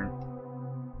to learn.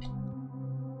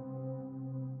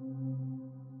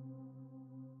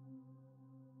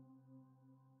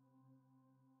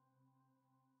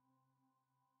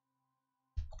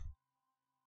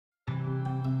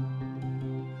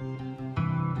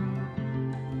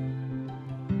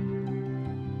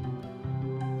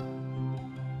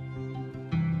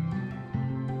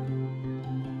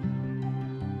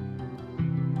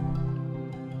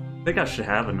 I think I should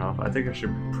have enough. I think I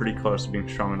should be pretty close to being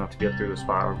strong enough to get through the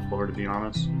spiral floor, to be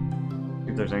honest.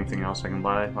 If there's anything else I can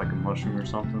buy, like a mushroom or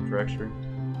something for extra.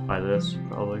 Buy this,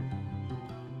 probably.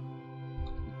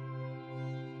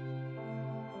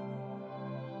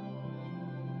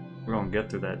 We're gonna get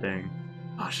through that dang.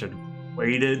 I should have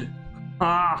waited.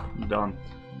 Ah, I'm done.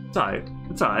 It's alright.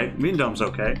 It's alright. Being dumb's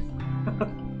okay.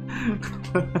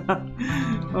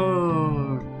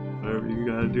 Oh, whatever you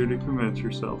gotta do to convince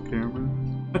yourself, Cameron.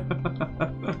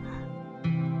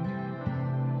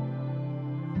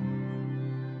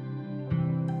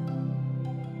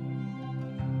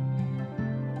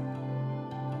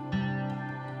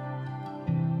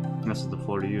 this is the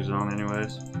floor to use it on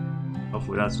anyways.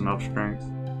 Hopefully that's enough strength.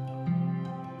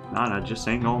 Nah, I just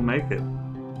ain't gonna make it.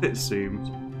 It seems.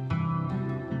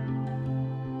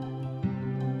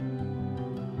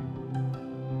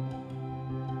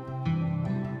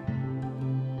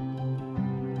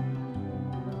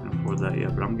 Can't afford that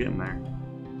yet, but I'm getting there.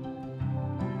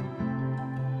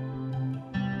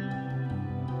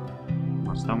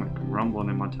 My stomach rumbling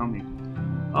in my tummy.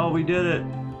 Oh, we did it!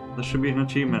 This should be an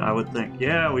achievement, I would think.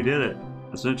 Yeah, we did it.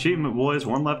 It's an achievement, boys.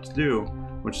 One left to do,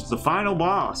 which is the final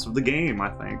boss of the game, I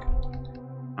think.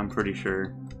 I'm pretty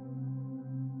sure.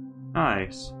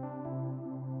 Nice.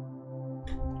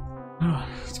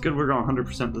 It's good we're going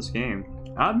 100% this game.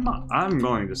 I'm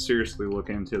going to seriously look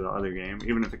into the other game,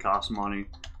 even if it costs money.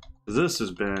 This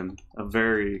has been a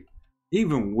very,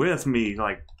 even with me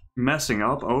like messing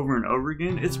up over and over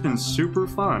again, it's been super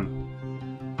fun.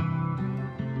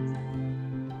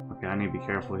 Okay, I need to be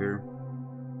careful here.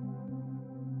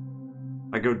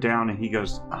 I go down and he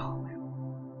goes, oh man.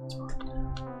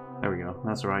 There we go.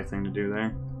 That's the right thing to do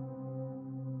there.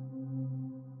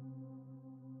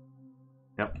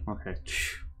 Yep, okay.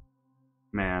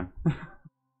 Man.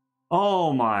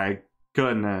 Oh my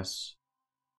goodness.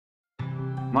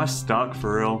 Am I stuck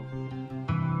for real?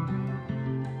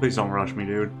 Please don't rush me,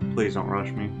 dude. Please don't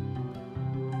rush me.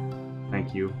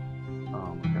 Thank you.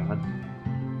 Oh my god.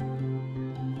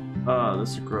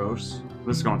 This is gross.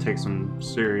 This is gonna take some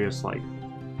serious, like,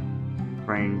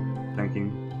 brain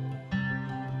thinking.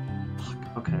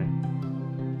 Fuck, okay.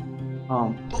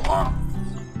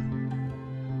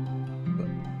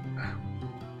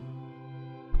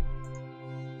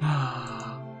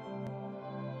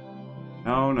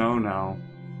 No, no, no.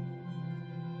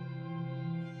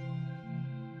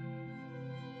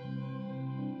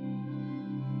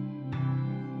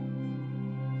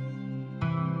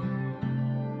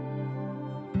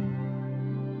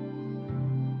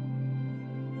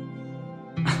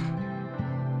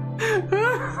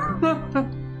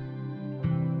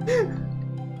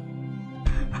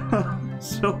 I'm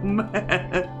so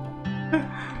mad.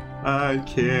 I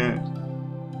can't.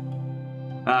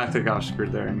 I think I was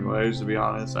screwed there anyways, to be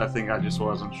honest. I think I just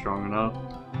wasn't strong enough.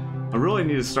 I really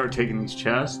need to start taking these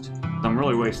chests. I'm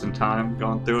really wasting time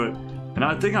going through it. And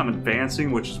I think I'm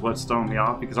advancing, which is what's throwing me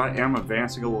off, because I am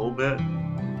advancing a little bit,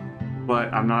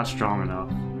 but I'm not strong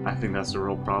enough. I think that's the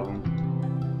real problem.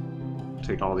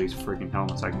 Take all these freaking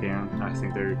helmets I can. I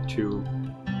think they're too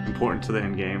important to the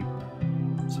end game.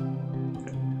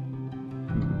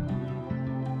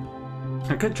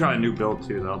 I could try a new build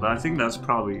too, though, but I think that's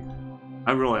probably...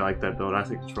 I really like that build. I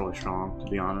think it's really strong, to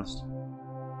be honest.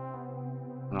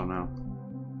 I don't know.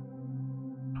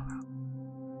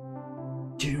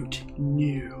 Don't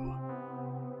know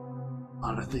a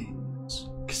lot of things.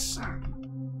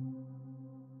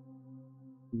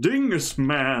 Dingus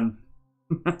Man!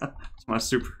 That's my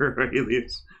super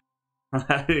alias.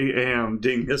 I am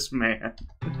Dingus Man.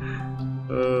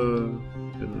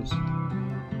 Goodness.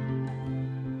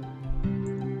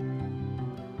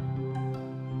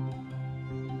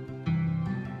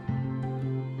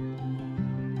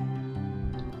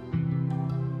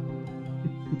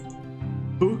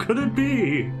 Who could it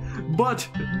be but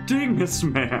Dingus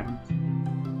Man?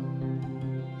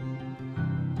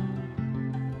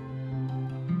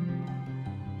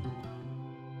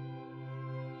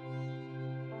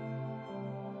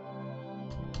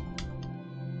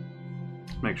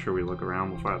 Make sure we look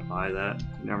around before I buy that.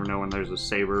 You never know when there's a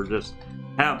saber just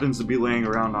happens to be laying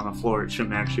around on the floor it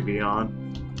shouldn't actually be on.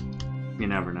 You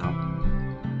never know.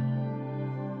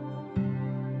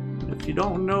 If you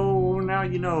don't know, now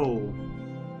you know.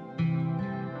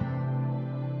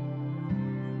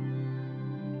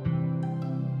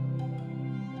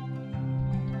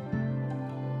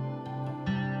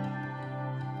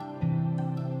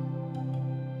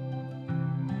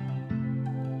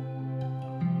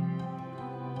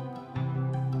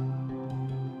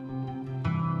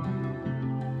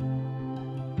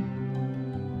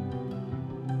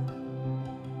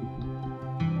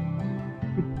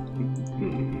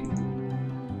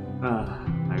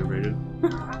 Aggravated.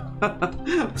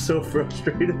 I'm so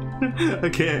frustrated. I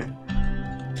can't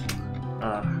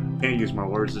use my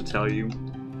words to tell you.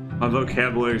 My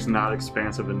vocabulary is not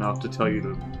expansive enough to tell you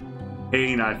the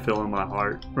pain I feel in my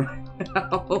heart right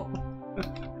now.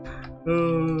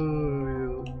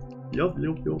 Yup.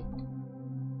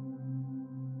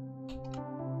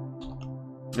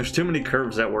 There's too many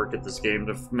curves that work at this game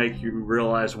to make you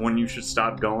realize when you should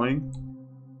stop going.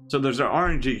 So there's an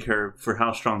RNG curve for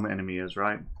how strong the enemy is,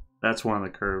 right? That's one of the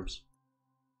curves.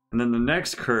 And then the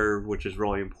next curve, which is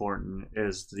really important,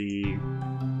 is the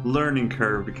learning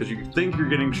curve, because you think you're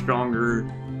getting stronger,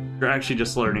 You're actually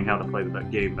just learning how to play the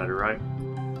game better, right?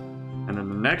 And then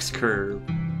the next curve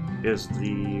is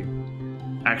the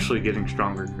actually getting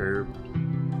stronger curve.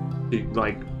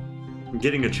 Like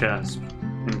getting a chest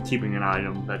and keeping an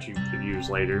item that you could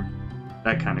use later.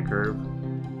 That kind of curve.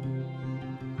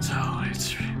 So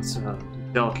it's a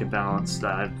delicate balance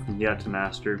that I've yet to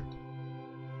master.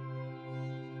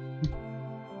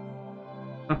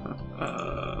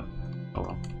 Oh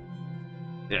well.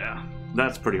 Yeah,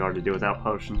 that's pretty hard to do without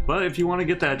potions. But if you want to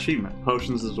get that achievement,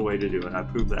 potions is the way to do it. I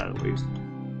proved that at least.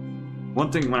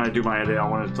 One thing when I do my edit, I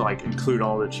wanted to like include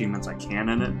all the achievements I can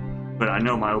in it. But I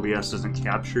know my OBS doesn't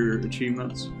capture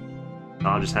achievements. So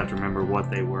I'll just have to remember what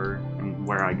they were and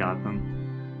where I got them.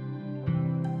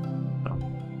 So,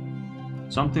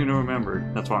 something to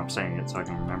remember. That's why I'm saying it, so I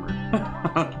can remember.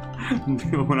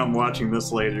 When I'm watching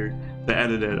this later to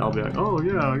edit it, I'll be like, oh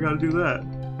yeah, I gotta do that.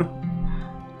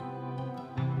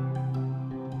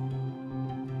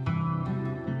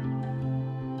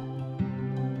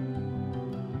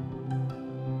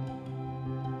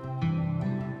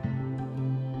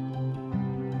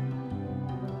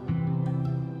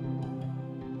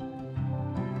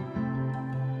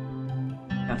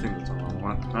 I think that's all I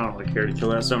want. I don't really care to kill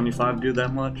that 75 dude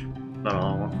that much. Not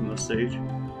all I want from this stage.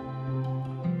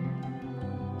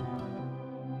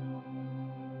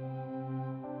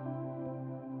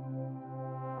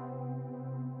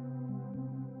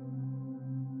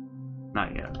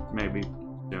 Not yet. Maybe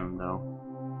soon though.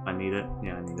 I need it.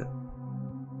 Yeah, I need it.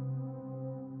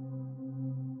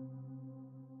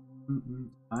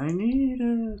 I need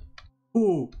it.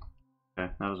 Ooh.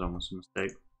 Okay, that was almost a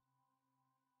mistake.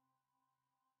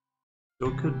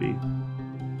 Still could be.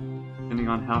 Depending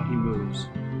on how he moves.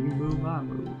 You move, I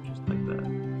move. Just like that.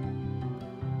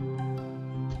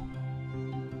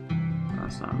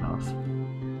 That's not enough.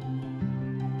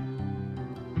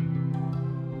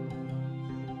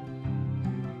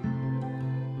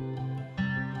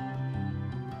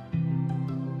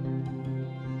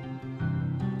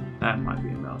 That might be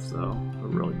enough though. We're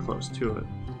really close to it.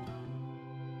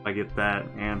 If I get that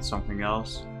and something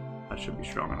else, that should be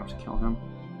strong enough to kill him.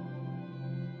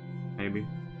 Maybe.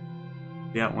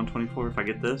 Yeah, 124 if I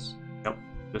get this. Yep,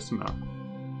 just enough.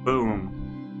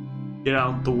 Boom. Get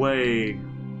out the way.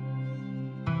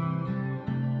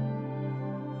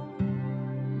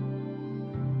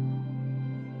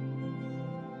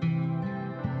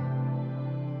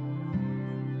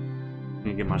 I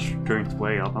need to get my strength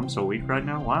way up. I'm so weak right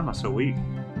now. Why am I so weak?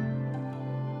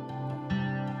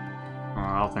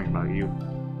 I'll think about you.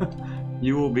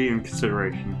 You will be in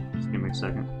consideration. Just give me a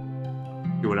second.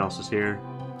 See what else is here.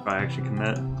 If I actually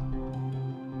commit.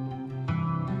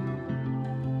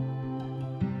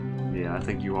 Yeah, I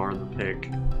think you are the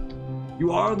pick.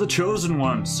 You are the chosen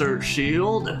one, Sir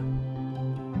Shield.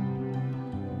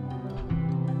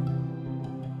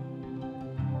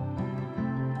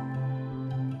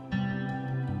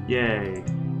 Yay.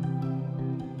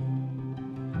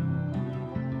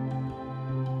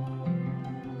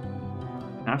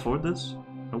 Can I afford this?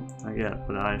 Nope, not yet,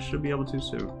 but I should be able to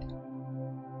soon.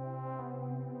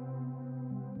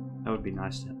 That would be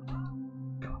nice to have.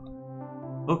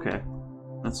 Okay,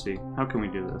 let's see. How can we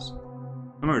do this?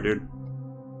 Come here, dude.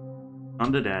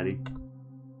 Come to daddy.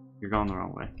 You're going the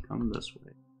wrong way. Come this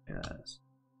way. Yes.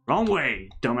 Wrong way,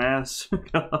 dumbass.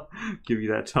 Give you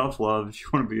that tough love if you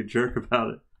want to be a jerk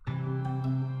about it.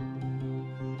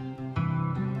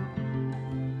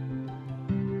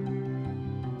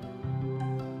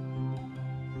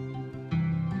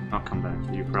 I'll come back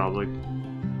for you, probably.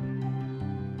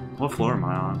 What floor am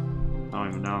I on? I don't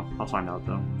even know. I'll find out,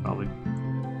 though, probably.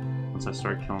 Once I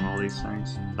start killing all these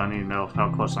things. I need to know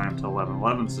how close I am to 11.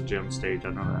 11's the gym stage, I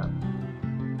know that.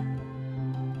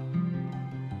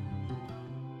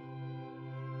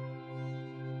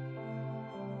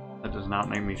 That does not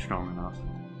make me strong enough.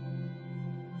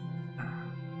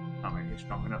 Not make me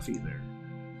strong enough either.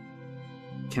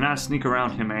 Can I sneak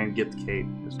around him and get the cape?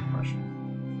 Is the question.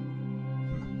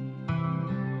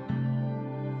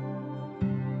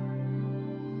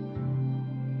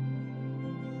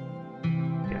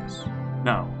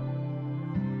 No.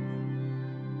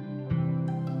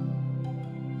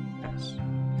 Yes.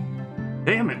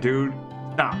 Damn it, dude.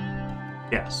 Stop.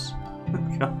 Yes.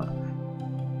 God.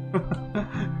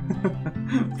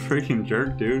 Freaking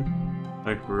jerk, dude.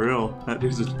 Like, for real. That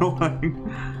dude's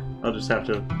annoying. I'll just have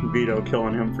to veto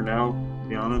killing him for now, to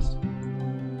be honest.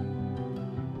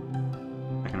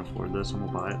 I can afford this and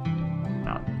we'll buy it.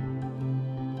 Not.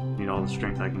 Need all the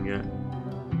strength I can get.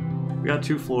 We got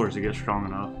 2 floors to get strong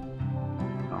enough.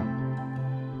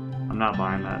 I'm not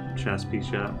buying that chest piece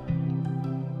yet.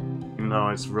 Even though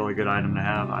it's a really good item to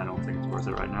have, I don't think it's worth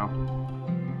it right now.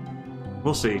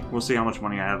 We'll see. We'll see how much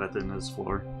money I have at the end of this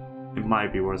floor. It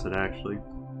might be worth it, actually.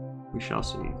 We shall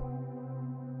see.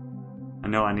 I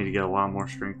know I need to get a lot more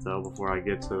strength, though, before I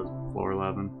get to floor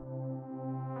 11.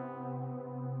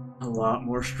 A lot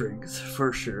more strength,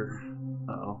 for sure.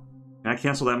 Uh-oh. Can I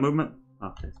cancel that movement?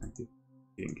 Okay, thank you.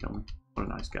 He didn't kill me. What a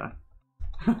nice guy.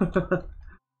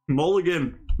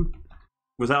 Mulligan!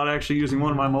 Without actually using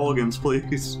one of my mulligans,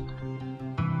 please.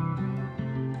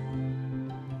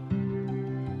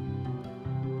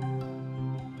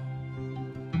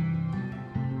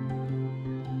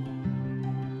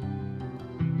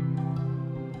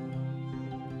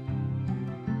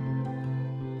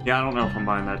 Yeah, I don't know if I'm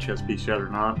buying that chess piece yet or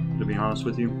not, to be honest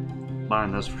with you. I'm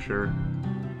buying this for sure.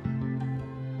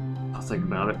 I'll think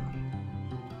about it.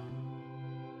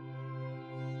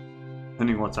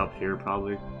 Depending what's up here,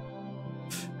 probably.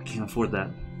 I can't afford that,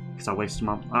 because I wasted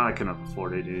my... I couldn't have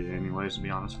afforded it anyways, to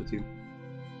be honest with you.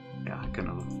 Yeah, I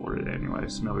couldn't have afforded it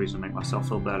anyways. No reason to make myself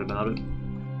feel bad about it.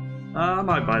 I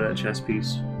might buy that chess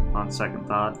piece, on second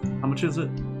thought. How much is it?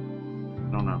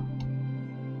 I don't know.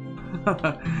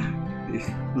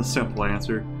 The simple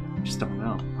answer, just don't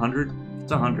know. 100?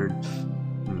 It's 100.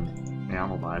 Yeah, I'm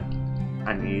gonna buy it.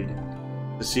 I need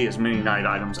to see as many night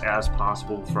items as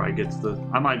possible before I get to the...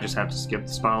 I might just have to skip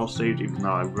the spiral stage, even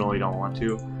though I really don't want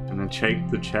to, and then check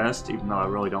the chest, even though I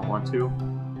really don't want to.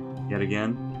 Yet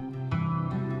again.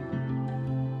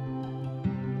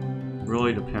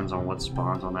 Really depends on what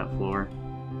spawns on that floor.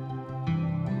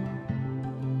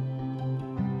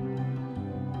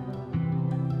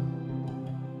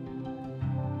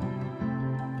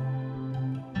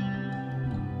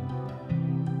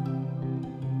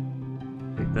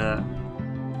 That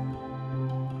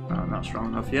I'm not strong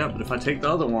enough yet, but if I take the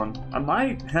other one, I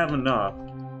might have enough.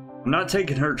 I'm not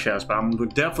taking her chest, but I'm gonna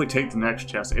definitely take the next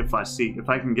chest if I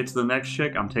can get to the next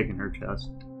chick. I'm taking her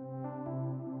chest.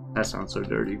 That sounds so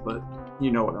dirty, but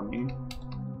you know what I mean.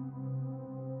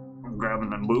 I'm grabbing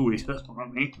them buoys, that's what I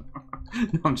mean.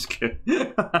 No, I'm just kidding.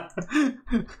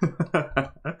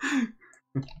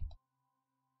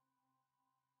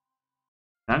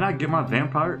 Did I not get my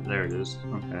vampire? There it is.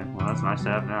 Okay, well that's nice to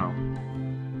have now.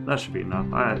 That should be enough.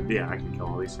 Yeah, I can kill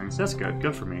all these things. That's good.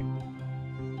 Good for me.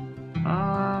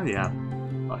 Yeah.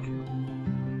 Fuck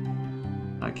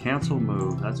it. Cancel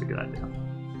move. That's a good idea.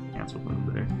 Cancel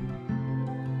move there.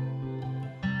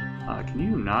 Can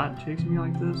you not chase me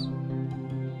like this?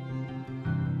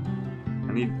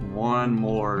 I need one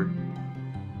more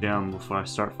gem before I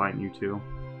start fighting you two.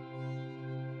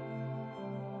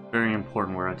 Very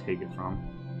important where I take it from.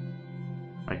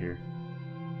 Right here.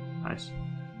 Nice.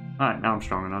 Alright, now I'm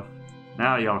strong enough.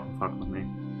 Now y'all can fuck with me.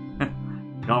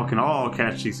 Y'all can all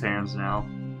catch these hands now.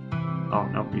 Oh,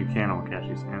 nope, you can't all catch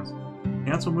these hands.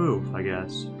 Cancel move, I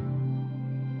guess.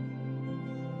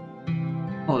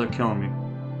 Oh, they're killing me.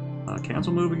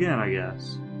 Cancel move again, I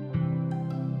guess.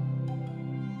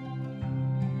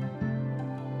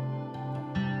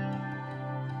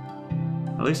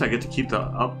 At least I get to keep the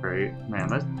upgrade.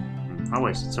 Man, I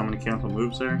wasted so many cancel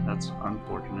moves there. That's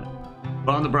unfortunate.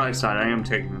 But on the bright side, I am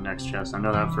taking the next chest. I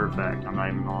know that for a fact. I'm not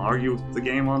even gonna argue with the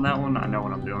game on that one. I know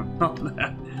what I'm doing on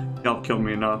that. Y'all killed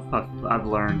me enough. I've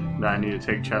learned that I need to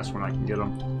take chests when I can get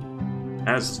them.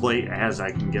 As late as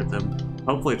I can get them.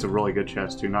 Hopefully it's a really good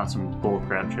chest too, not some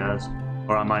bullcrap chest.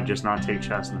 Or I might just not take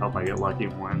chests and hope I get lucky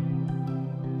and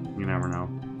win. You never know.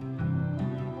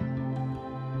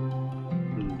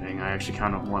 Dang, I actually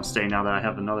kind of want to stay now that I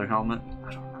have another helmet.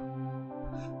 I don't know.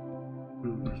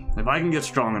 If I can get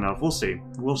strong enough, we'll see.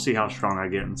 We'll see how strong I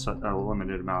get in a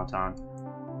limited amount of time.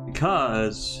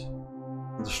 Because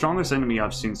the strongest enemy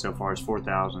I've seen so far is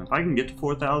 4,000. If I can get to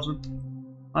 4,000,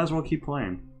 might as well keep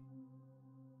playing.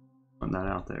 Putting that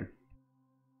out there.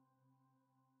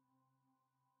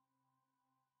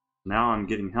 Now I'm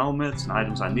getting helmets and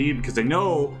items I need because they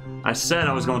know I said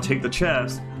I was going to take the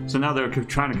chest. So now they're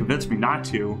trying to convince me not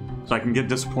to, so I can get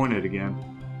disappointed again.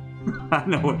 I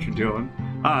know what you're doing.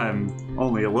 I'm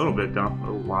only a little bit dumb,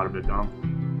 a lot of it dumb.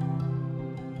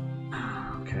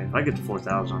 Okay, if I get to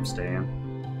 4,000, I'm staying.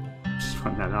 Just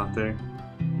putting that out there.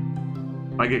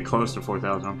 If I get close to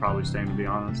 4,000, I'm probably staying, to be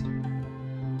honest.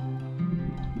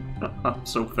 I'm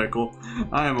so fickle.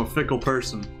 I am a fickle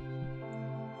person.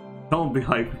 Don't be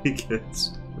like me,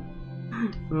 kids.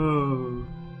 Oh.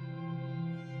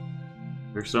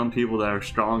 There's some people that are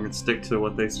strong and stick to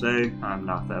what they say. I'm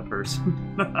not that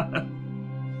person.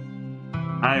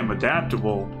 I am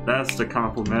adaptable. That's the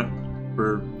compliment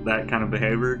for that kind of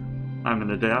behavior. I'm an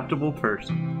adaptable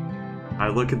person. I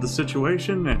look at the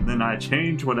situation and then I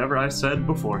change whatever I said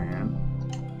beforehand.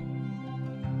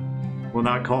 We'll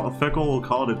not call it fickle, we'll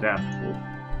call it adaptable.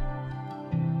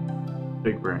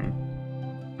 Big brain.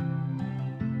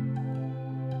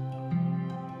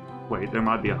 Wait, there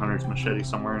might be a hunter's machete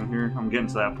somewhere in here. I'm getting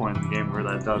to that point in the game where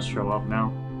that does show up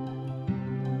now.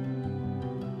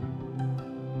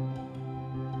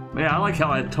 But yeah, I like how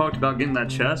I talked about getting that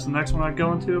chest, the next one I'd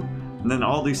go into. And then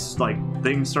all these, like,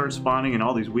 things start spawning and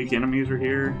all these weak enemies are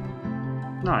here.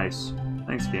 Nice.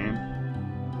 Thanks, game.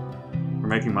 For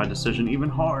making my decision even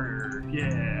harder.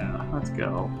 Yeah, let's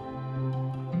go.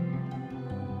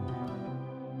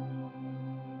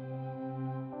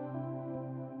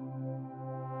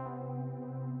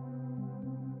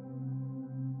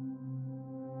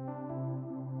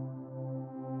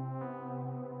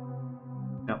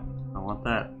 Yep, I want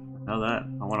that. I know that.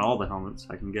 I want all the helmets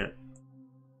I can get.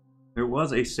 There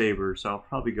was a saber, so I'll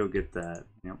probably go get that.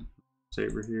 Yep,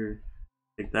 saber here.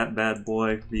 Take that bad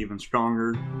boy, be even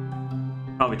stronger.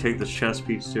 Probably take this chest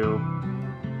piece too.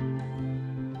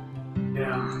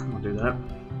 Yeah, I'll do that.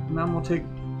 And then we'll take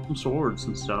some swords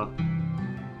and stuff.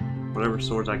 Whatever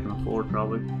swords I can afford,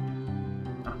 probably.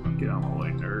 I'm gonna get out of my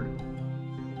way, nerd.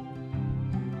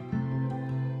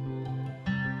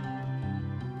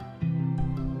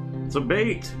 It's a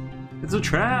bait! It's a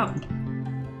trap!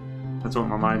 That's what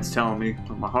my mind's telling me.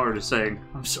 What my heart is saying.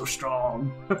 I'm so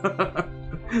strong.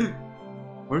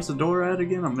 Where's the door at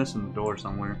again? I'm missing the door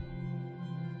somewhere.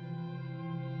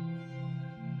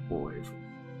 Boy.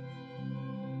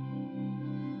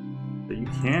 So you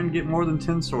can get more than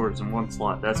 10 swords in one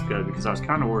slot. That's good because I was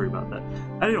kind of worried about that.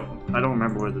 I don't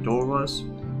remember where the door was.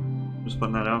 Just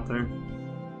putting that out there.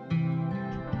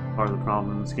 Part of the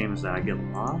problem in this game is that I get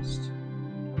lost.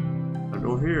 I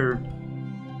go here.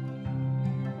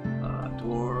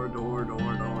 Door.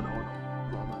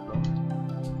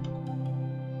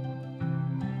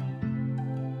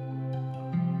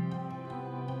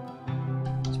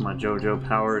 It's my JoJo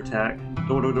power attack.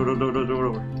 Door.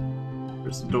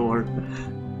 Where's the door?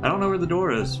 I don't know where the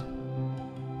door is.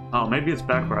 Oh, maybe it's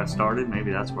back where I started.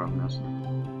 Maybe that's where I'm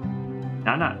missing.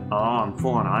 I'm not. Oh, I'm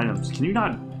full on items. Can you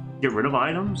not get rid of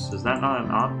items? Is that not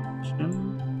an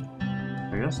option?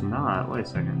 I guess not. Wait a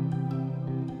second.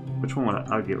 Which one would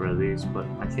I'll get rid of these, but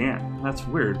I can't. That's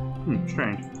weird.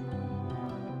 Strange.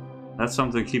 That's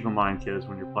something to keep in mind, kids,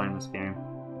 when you're playing this game.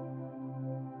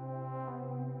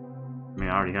 I mean,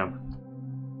 I already have.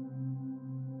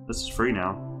 This is free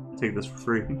now. I take this for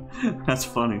free. That's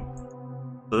funny.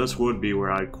 So this would be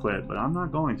where I'd quit, but I'm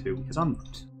not going to because I'm.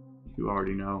 You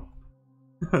already know.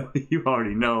 You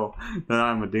already know that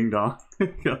I'm a ding dong.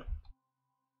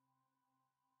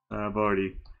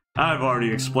 I've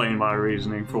already explained my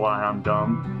reasoning for why I'm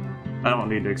dumb. I don't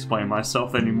need to explain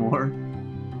myself anymore.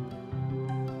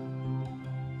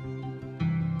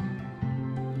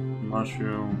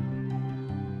 Mushroom.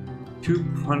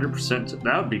 200%.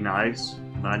 That would be nice.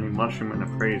 I need mushroom and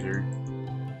appraiser.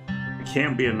 I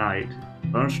can't be a knight.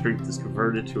 Bonus strength is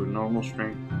converted to a normal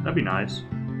strength. That'd be nice.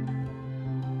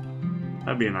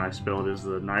 That'd be a nice build, is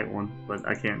the knight one, but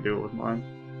I can't do it with mine.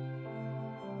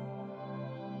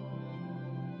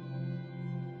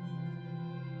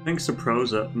 I think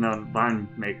Saprosa, no, Vine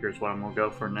Maker is what I'm gonna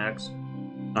go for next.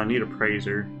 I need a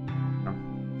Praiser.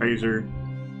 Praiser.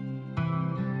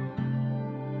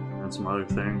 And some other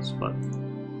things, but.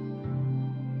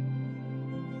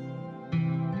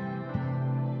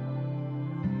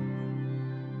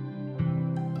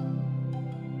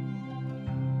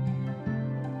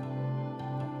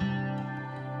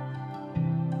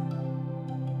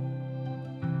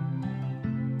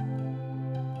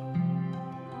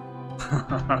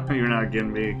 You're not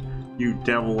getting me, you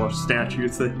devil of statue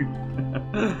thing.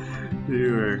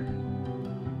 You are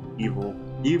evil.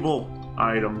 Evil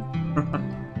item.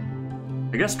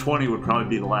 I guess 20 would probably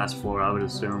be the last floor, I would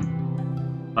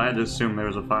assume. If I had to assume there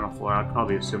was a final floor, I'd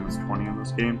probably assume it's 20 in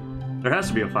this game. There has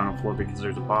to be a final floor because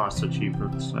there's a boss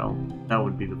achievement, so that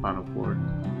would be the final floor.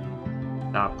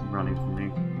 Stop running from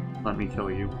me. Let me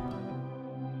kill you.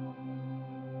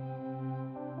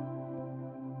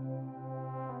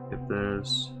 Get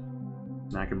this.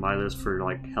 And I can buy this for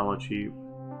like hella cheap.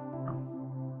 Oh.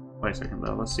 Wait a second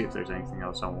though, let's see if there's anything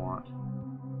else I want.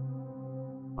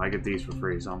 I get these for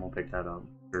free, so I'm gonna pick that up.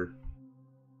 Sure.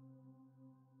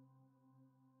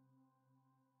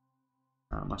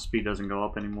 My speed doesn't go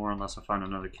up anymore unless I find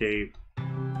another cave.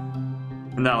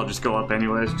 And that'll just go up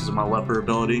anyways because of my leper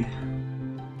ability.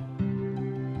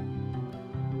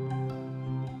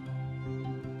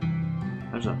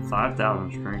 There's a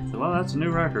 5,000 strength. Well, that's a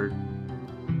new record.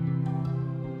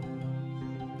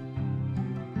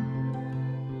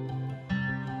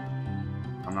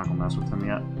 I'm not gonna mess with him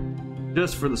yet.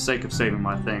 Just for the sake of saving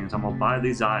my things, I'm gonna buy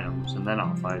these items and then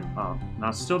I'll fight him. Oh,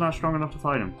 now still not strong enough to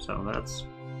fight him, so that's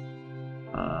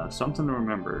something to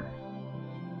remember.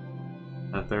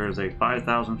 that there is a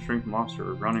 5,000 strength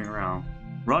monster running around.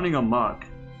 Running amok.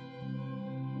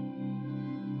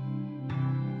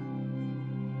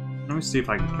 Let me see if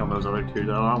I can kill those other two,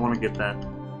 though. I want to get that...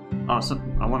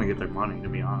 Awesome. I want to get their money, to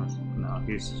be honest. No,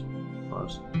 he's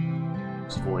close.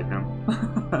 Just avoid him.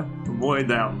 Avoid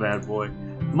that bad boy.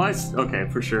 Okay,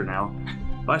 for sure now.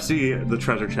 If I see the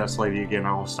treasure chest lady again,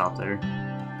 I will stop there.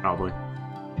 Probably.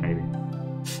 Maybe.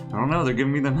 I don't know, they're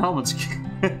giving me them helmets.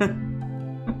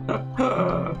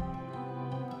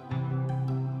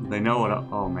 They know what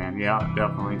oh man, yeah,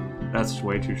 definitely. That's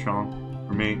way too strong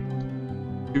for me.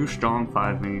 Too strong,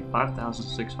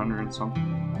 5,600 and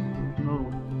something.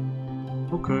 No.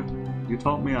 Okay, you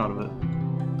talked me out of it.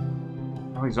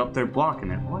 Now he's up there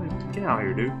blocking it. What? Get out of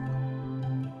here, dude.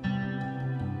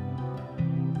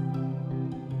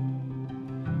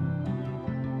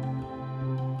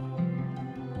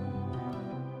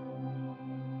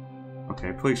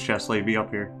 Okay, please, chest lady, be up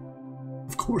here.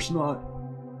 Of course not.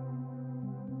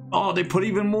 Oh, they put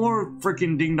even more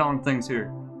freaking ding-dong things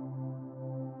here.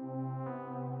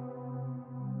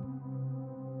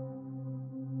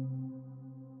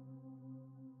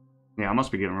 Yeah, I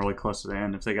must be getting really close to the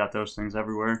end if they got those things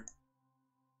everywhere.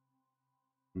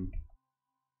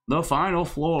 The final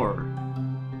floor.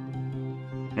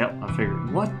 Yep, I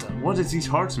figured. What does these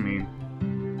hearts mean?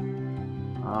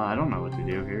 I don't know what to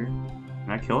do here.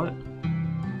 Can I kill it?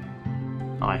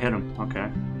 Oh, I hit him. Okay.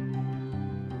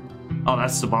 Oh,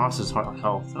 that's the boss's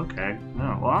health. Okay.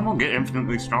 No, well, I'm gonna get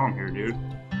infinitely strong here, dude.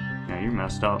 Yeah, you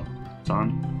messed up, son.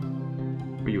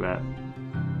 Where you at?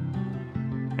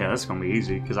 Yeah, that's gonna be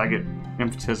easy, because I get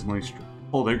infinitesimally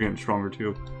oh, they're getting stronger,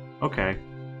 too. Okay.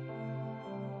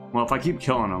 Well, if I keep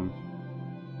killing them...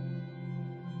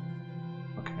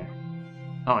 Okay.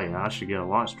 Oh, yeah, I should get a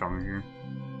lot stronger here.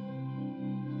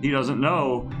 He doesn't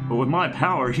know, but with my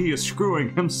power, he is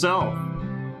screwing himself.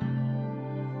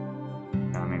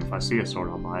 I mean, if I see a sword,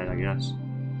 I'll buy it, I guess.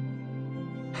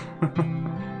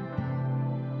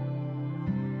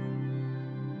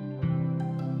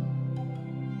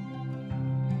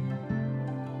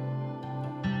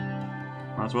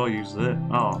 Might as well use it.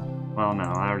 Oh, well, no,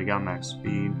 I already got max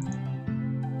speed.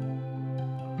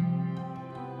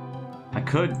 I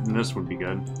could, and this would be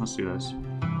good. Let's do this.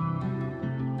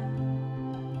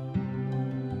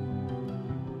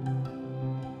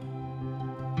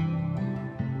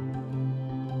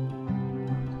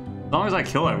 As long as I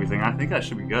kill everything, I think I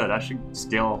should be good. I should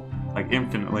scale, like,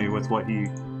 infinitely with what he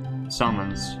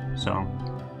summons, so...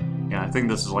 Yeah, I think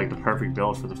this is, like, the perfect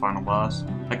build for the final boss.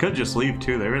 I could just leave,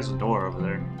 too. There is a door over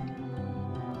there.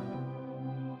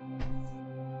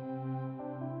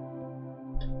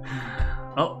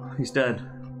 Oh, he's dead.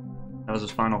 That was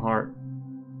his final heart.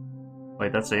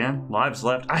 Wait, that's the end? Lives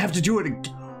left. I have to do it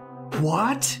again.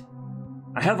 What?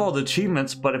 I have all the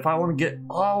achievements, but if I want to get...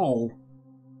 Oh!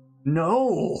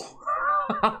 No!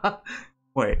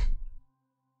 Wait.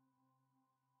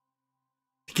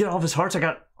 To get all of his hearts, I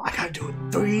gotta do it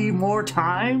 3 more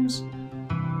times?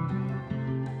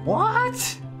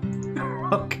 What?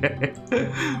 Okay.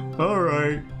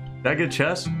 Alright. Did I get a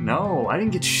chest? No, I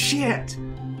didn't get shit.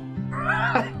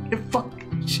 I didn't get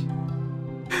fucking shit.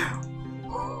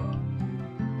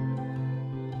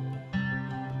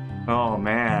 Oh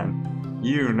man.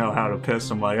 You know how to piss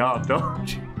somebody off,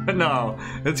 don't you? No,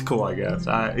 it's cool, I guess.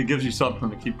 It gives you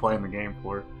something to keep playing the game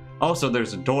for. Also,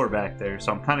 there's a door back there,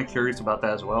 so I'm kind of curious about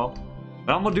that as well.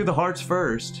 But I'm gonna do the hearts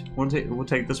first. We'll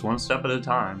take this one step at a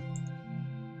time.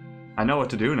 I know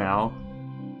what to do now.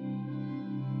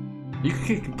 You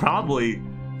could probably,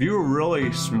 if you were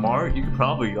really smart, you could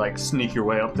probably like sneak your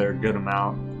way up there a good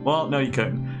amount. Well, no, you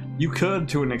couldn't. You could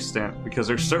to an extent, because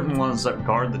there's certain ones that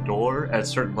guard the door at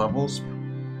certain levels.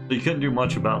 So you couldn't do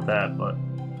much about that, but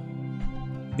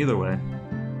either way.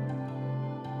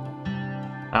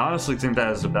 I honestly think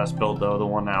that is the best build, though, the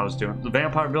one that I was doing. The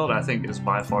vampire build, I think, is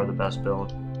by far the best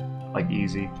build. Like,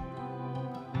 easy.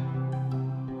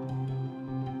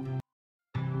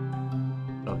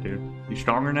 Oh, dude. You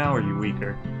stronger now, or you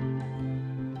weaker?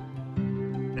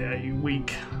 Yeah, you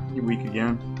weak. You weak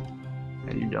again.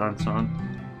 Yeah, you done, son.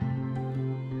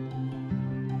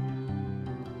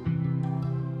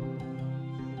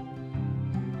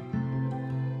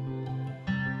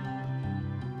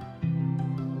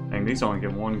 These only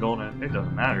get 1 gold, and it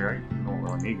doesn't matter, right? You don't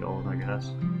really need gold, I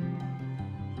guess.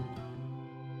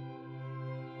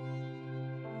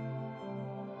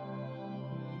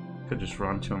 Could just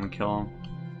run to him and kill him.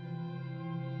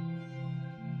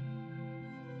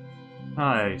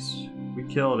 Nice. We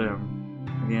killed him.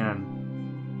 Again.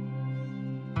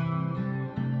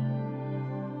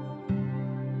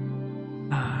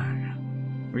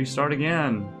 Restart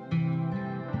again.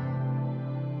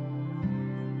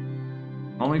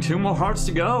 Only 2 more hearts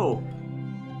to go.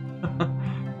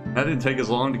 That didn't take as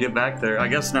long to get back there. I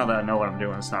guess now that I know what I'm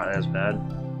doing, it's not as bad.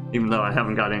 Even though I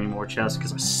haven't got any more chests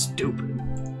because I'm stupid.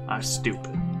 I'm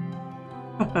stupid.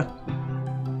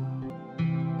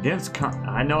 Yeah,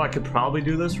 I know I could probably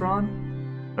do this,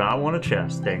 Ron, but I want a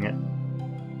chest, dang it.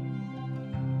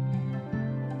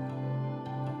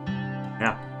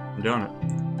 Yeah, I'm doing it.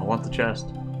 I want the chest.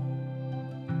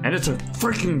 And it's a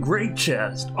freaking great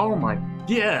chest! Oh my,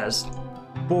 yes!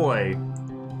 Boy.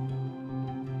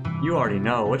 You already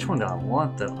know. Which one do I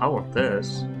want though? I want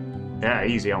this. Yeah,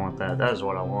 easy, I want that. That is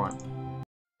what I want.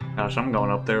 Gosh, I'm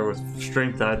going up there with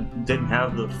strength that I didn't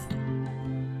have the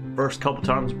first couple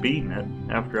times beating it.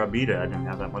 After I beat it, I didn't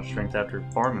have that much strength after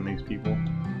farming these people.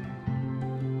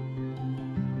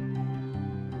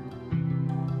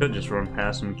 Could just run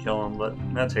past them and kill them, but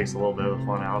that takes a little bit of the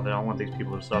fun out of it. I want these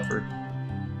people to suffer.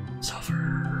 Suffer.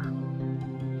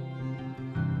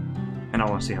 And I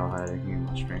want to see how high they can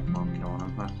get my strength while I'm killing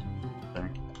them.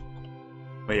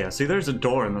 But yeah, see, there's a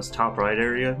door in this top right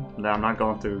area that I'm not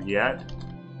going through yet.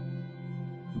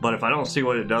 But if I don't see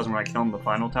what it does when I kill him the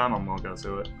final time, I'm gonna go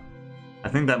through it. I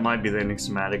think that might be the ending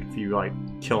schematic if you, like,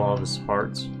 kill all of his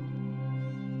parts.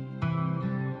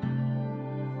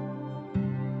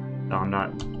 No, I'm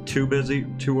not too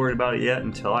worried about it yet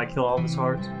until I kill all of his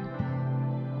hearts.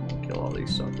 I'm gonna kill all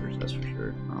these suckers, that's for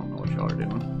sure. I don't know what y'all are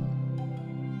doing.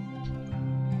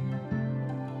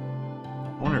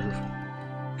 I wonder if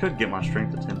I could get my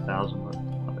strength to 10,000, but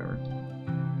whatever.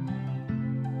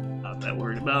 Not that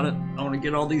worried about it. I want to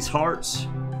get all these hearts.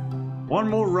 One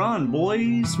more run,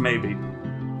 boys, maybe.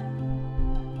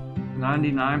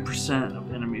 99%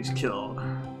 of enemies killed.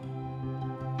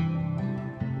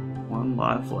 1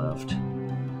 life left.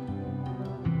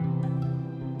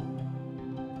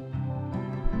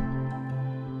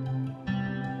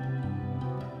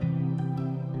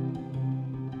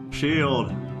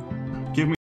 Shield. Give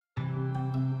me.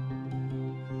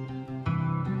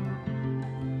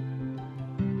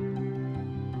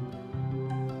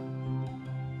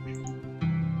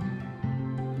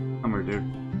 Come here, dude.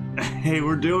 Hey,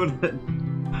 we're doing it.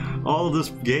 All of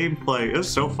this gameplay. It was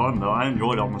so fun, though. I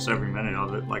enjoyed almost every minute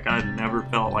of it. Like, I never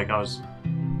felt like I was...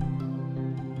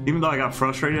 Even though I got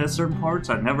frustrated at certain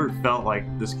parts, I never felt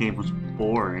like this game was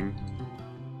boring.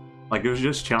 Like, it was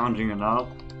just challenging enough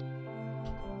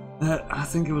that I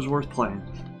think it was worth playing.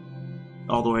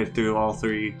 All the way through all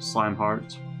 3 slime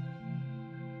hearts.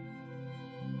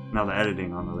 Now the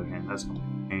editing, on the other hand, that's gonna be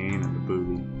a pain in the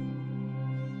booty.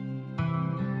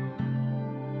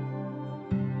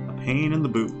 A pain in the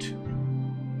boot.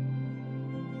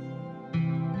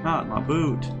 Not my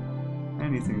boot.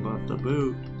 Anything but the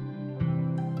boot.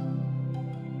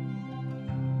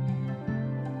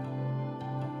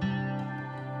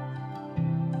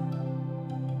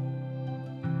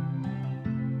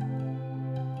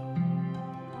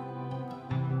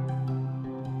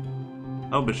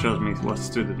 I hope it shows me what's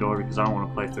through the door because I don't want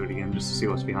to play through it again just to see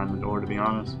what's behind the door, to be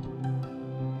honest.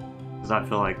 Because I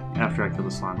feel like after I kill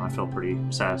the slime, I feel pretty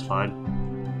satisfied.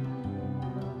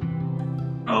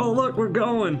 Oh, look, we're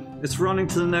going! It's running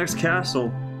to the next castle.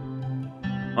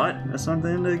 What? That's not the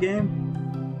end of the game?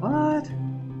 What?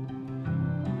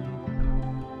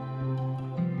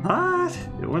 What?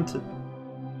 It went to...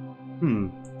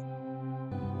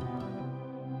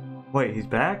 Wait, he's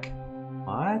back?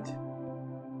 What?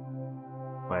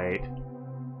 Wait.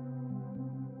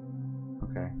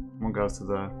 Okay, I'm gonna go to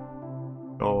the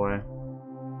doorway.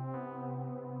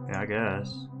 Yeah, I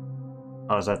guess.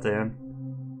 Oh, is that the end?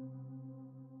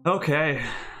 Okay.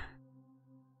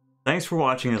 Thanks for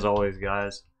watching as always,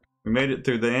 guys. We made it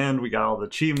through the end, we got all the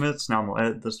achievements, now I'm gonna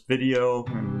edit this video,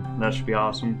 and that should be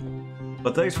awesome.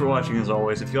 But thanks for watching as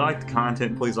always. If you like the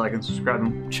content, please like and subscribe,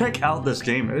 and check out this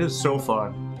game, it is so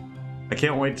fun. I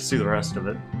can't wait to see the rest of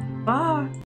it. Bye!